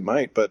true. He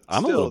might, but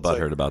I'm still, a little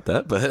butthurt about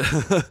that. But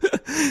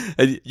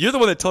and you're the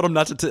one that told him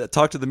not to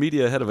talk to the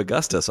media ahead of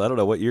Augusta, so I don't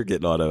know what you're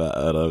getting out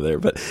of there.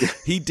 But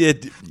he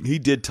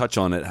did touch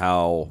on it,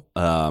 how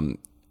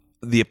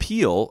the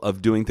appeal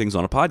of doing things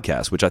on a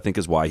podcast, which I think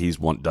is why he's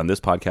done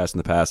this podcast in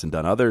the past and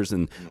done others,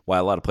 and why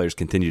a lot of players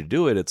continue to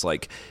do it. It's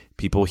like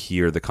people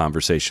hear the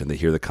conversation, they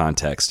hear the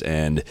context,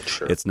 and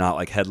it's not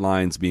like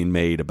headlines being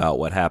made about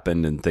what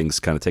happened and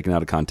things kind of taken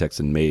out of context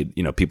and made,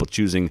 people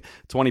choosing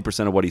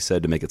 20% of what he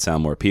said to make it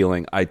sound more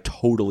appealing. I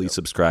totally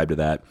subscribe to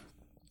that.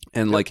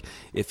 And like,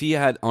 if he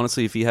had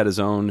his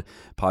own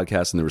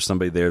podcast and there was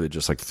somebody there that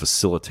just like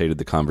facilitated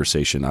the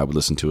conversation, I would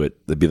listen to it.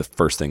 That'd be the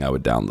first thing I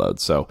would download.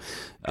 So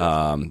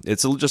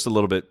it's just a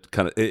little bit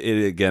kind of,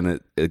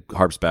 it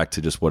harps back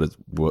to just what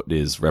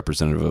is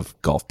representative of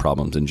golf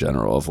problems in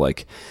general, of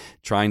like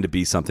trying to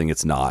be something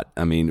it's not.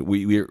 I mean,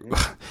 we're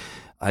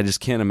I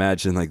just can't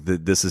imagine like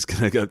this is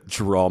going to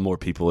draw more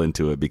people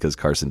into it because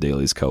Carson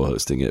Daly's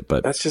co-hosting it.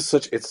 But that's just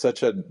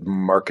such a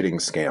marketing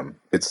scam.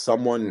 It's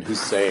someone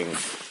who's saying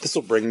this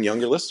will bring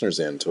younger listeners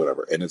in to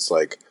whatever, and it's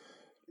like,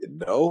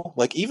 no,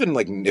 like even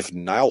like if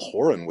Niall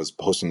Horan was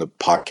hosting the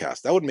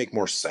podcast, that would make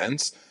more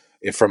sense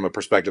if from a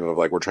perspective of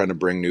like we're trying to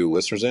bring new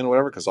listeners in, or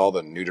whatever, because all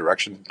the New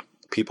Direction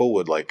people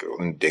would like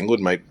in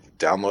England might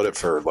download it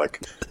for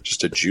like just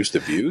to juice the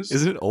views.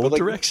 Isn't it Old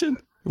Direction?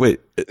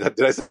 Wait,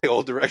 did I say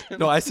Old Direction?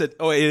 No, I said,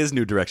 it is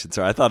New Direction.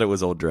 Sorry, I thought it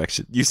was Old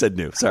Direction. You said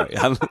new. Sorry,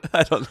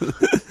 I don't.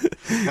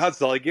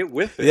 That's all I get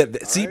with it.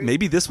 Yeah, see,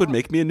 maybe this would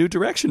make me a New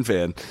Direction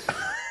fan.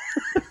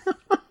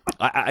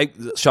 I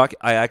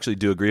actually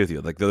do agree with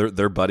you. Like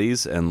they're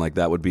buddies, and like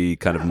that would be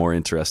kind of more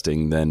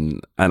interesting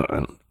than I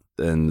don't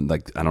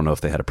know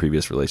if they had a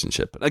previous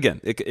relationship. But again,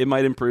 it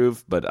might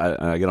improve. But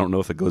I don't know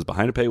if it goes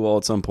behind a paywall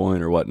at some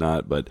point or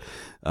whatnot. But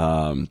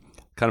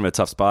kind of a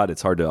tough spot.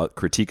 It's hard to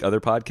critique other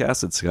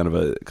podcasts. It's kind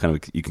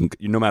of you can,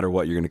 no matter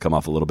what, you're going to come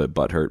off a little bit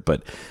butthurt.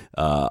 But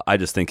I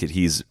just think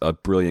he's a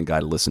brilliant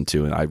guy to listen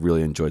to, and I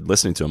really enjoyed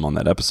listening to him on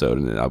that episode.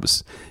 And I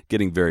was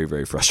getting very,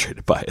 very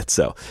frustrated by it.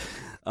 So,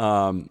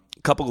 a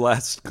couple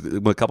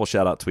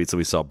shout out tweets that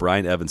we saw.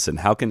 Brian Evanson: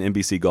 how can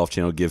NBC Golf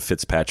Channel give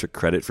Fitzpatrick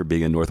credit for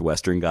being a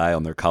Northwestern guy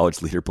on their college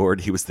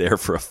leaderboard? He was there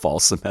for a fall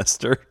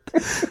semester.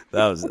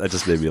 That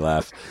just made me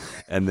laugh.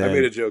 And then I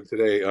made a joke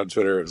today on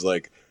Twitter. It was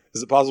like,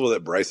 is it possible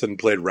that Bryson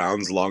played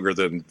rounds longer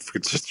than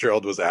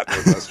Fitzgerald was at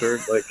Northwestern?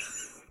 Like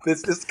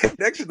this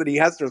connection that he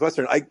has to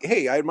Northwestern. I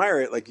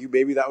admire it. Like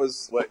maybe that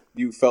was what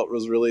you felt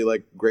was really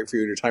like great for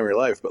you in your time of your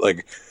life. But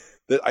like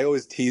I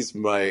always tease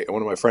one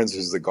of my friends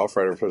who's the golf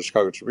writer for the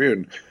Chicago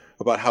Tribune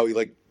about how he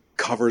like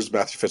covers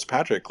Matthew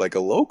Fitzpatrick like a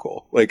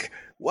local. Like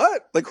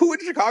what? Like who in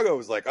Chicago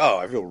was like, oh,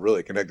 I feel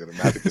really connected to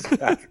Matthew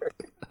Fitzpatrick.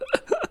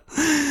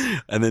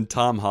 And then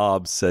Tom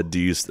Hobbs said,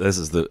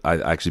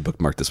 I actually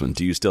bookmarked this one.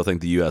 Do you still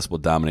think the U.S. will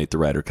dominate the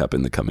Ryder Cup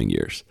in the coming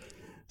years?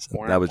 So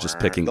that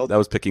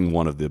was picking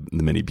one of the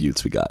many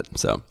buttes we got.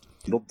 So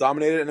they'll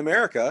dominate it in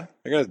America.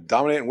 They're going to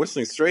dominate in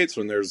Whistling Straits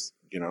when there's,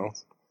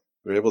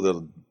 they're able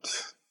to,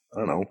 I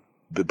don't know,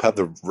 have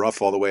the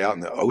rough all the way out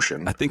in the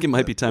ocean. I think it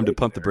might be time to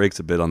pump the brakes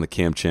a bit on the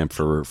Cam Champ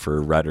for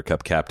Ryder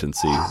Cup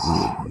captaincy.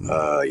 Yeah.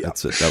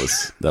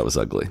 That was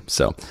ugly.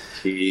 So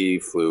he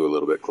flew a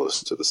little bit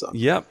close to the sun.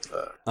 Yep.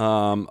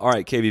 All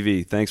right,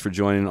 KBV, thanks for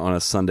joining on a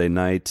Sunday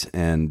night,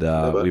 and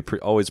we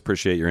always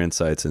appreciate your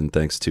insights. And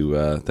thanks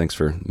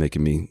for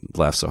making me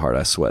laugh so hard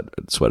I sweated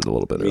a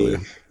little bit earlier.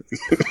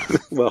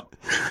 Well,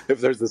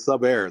 if there's the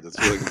sub air that's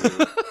willing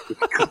to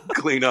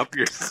clean up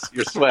your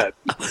sweat,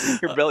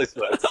 your belly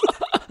sweat.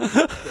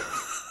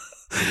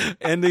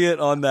 Ending it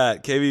on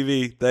that.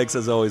 KBV, thanks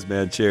as always,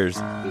 man. Cheers.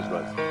 Cheers,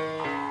 bud.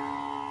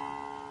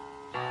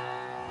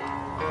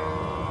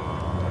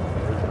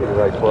 Be the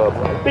right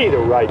club. Be the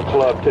right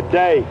club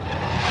today.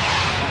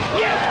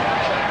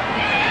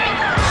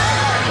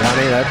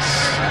 Johnny,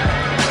 that's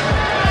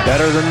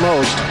better than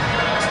most.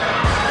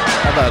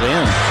 How about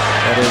in?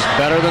 That is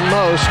better than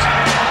most.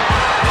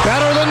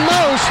 Better than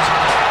most!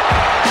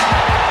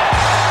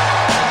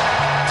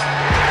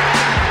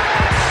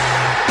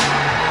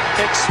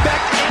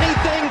 Expect anything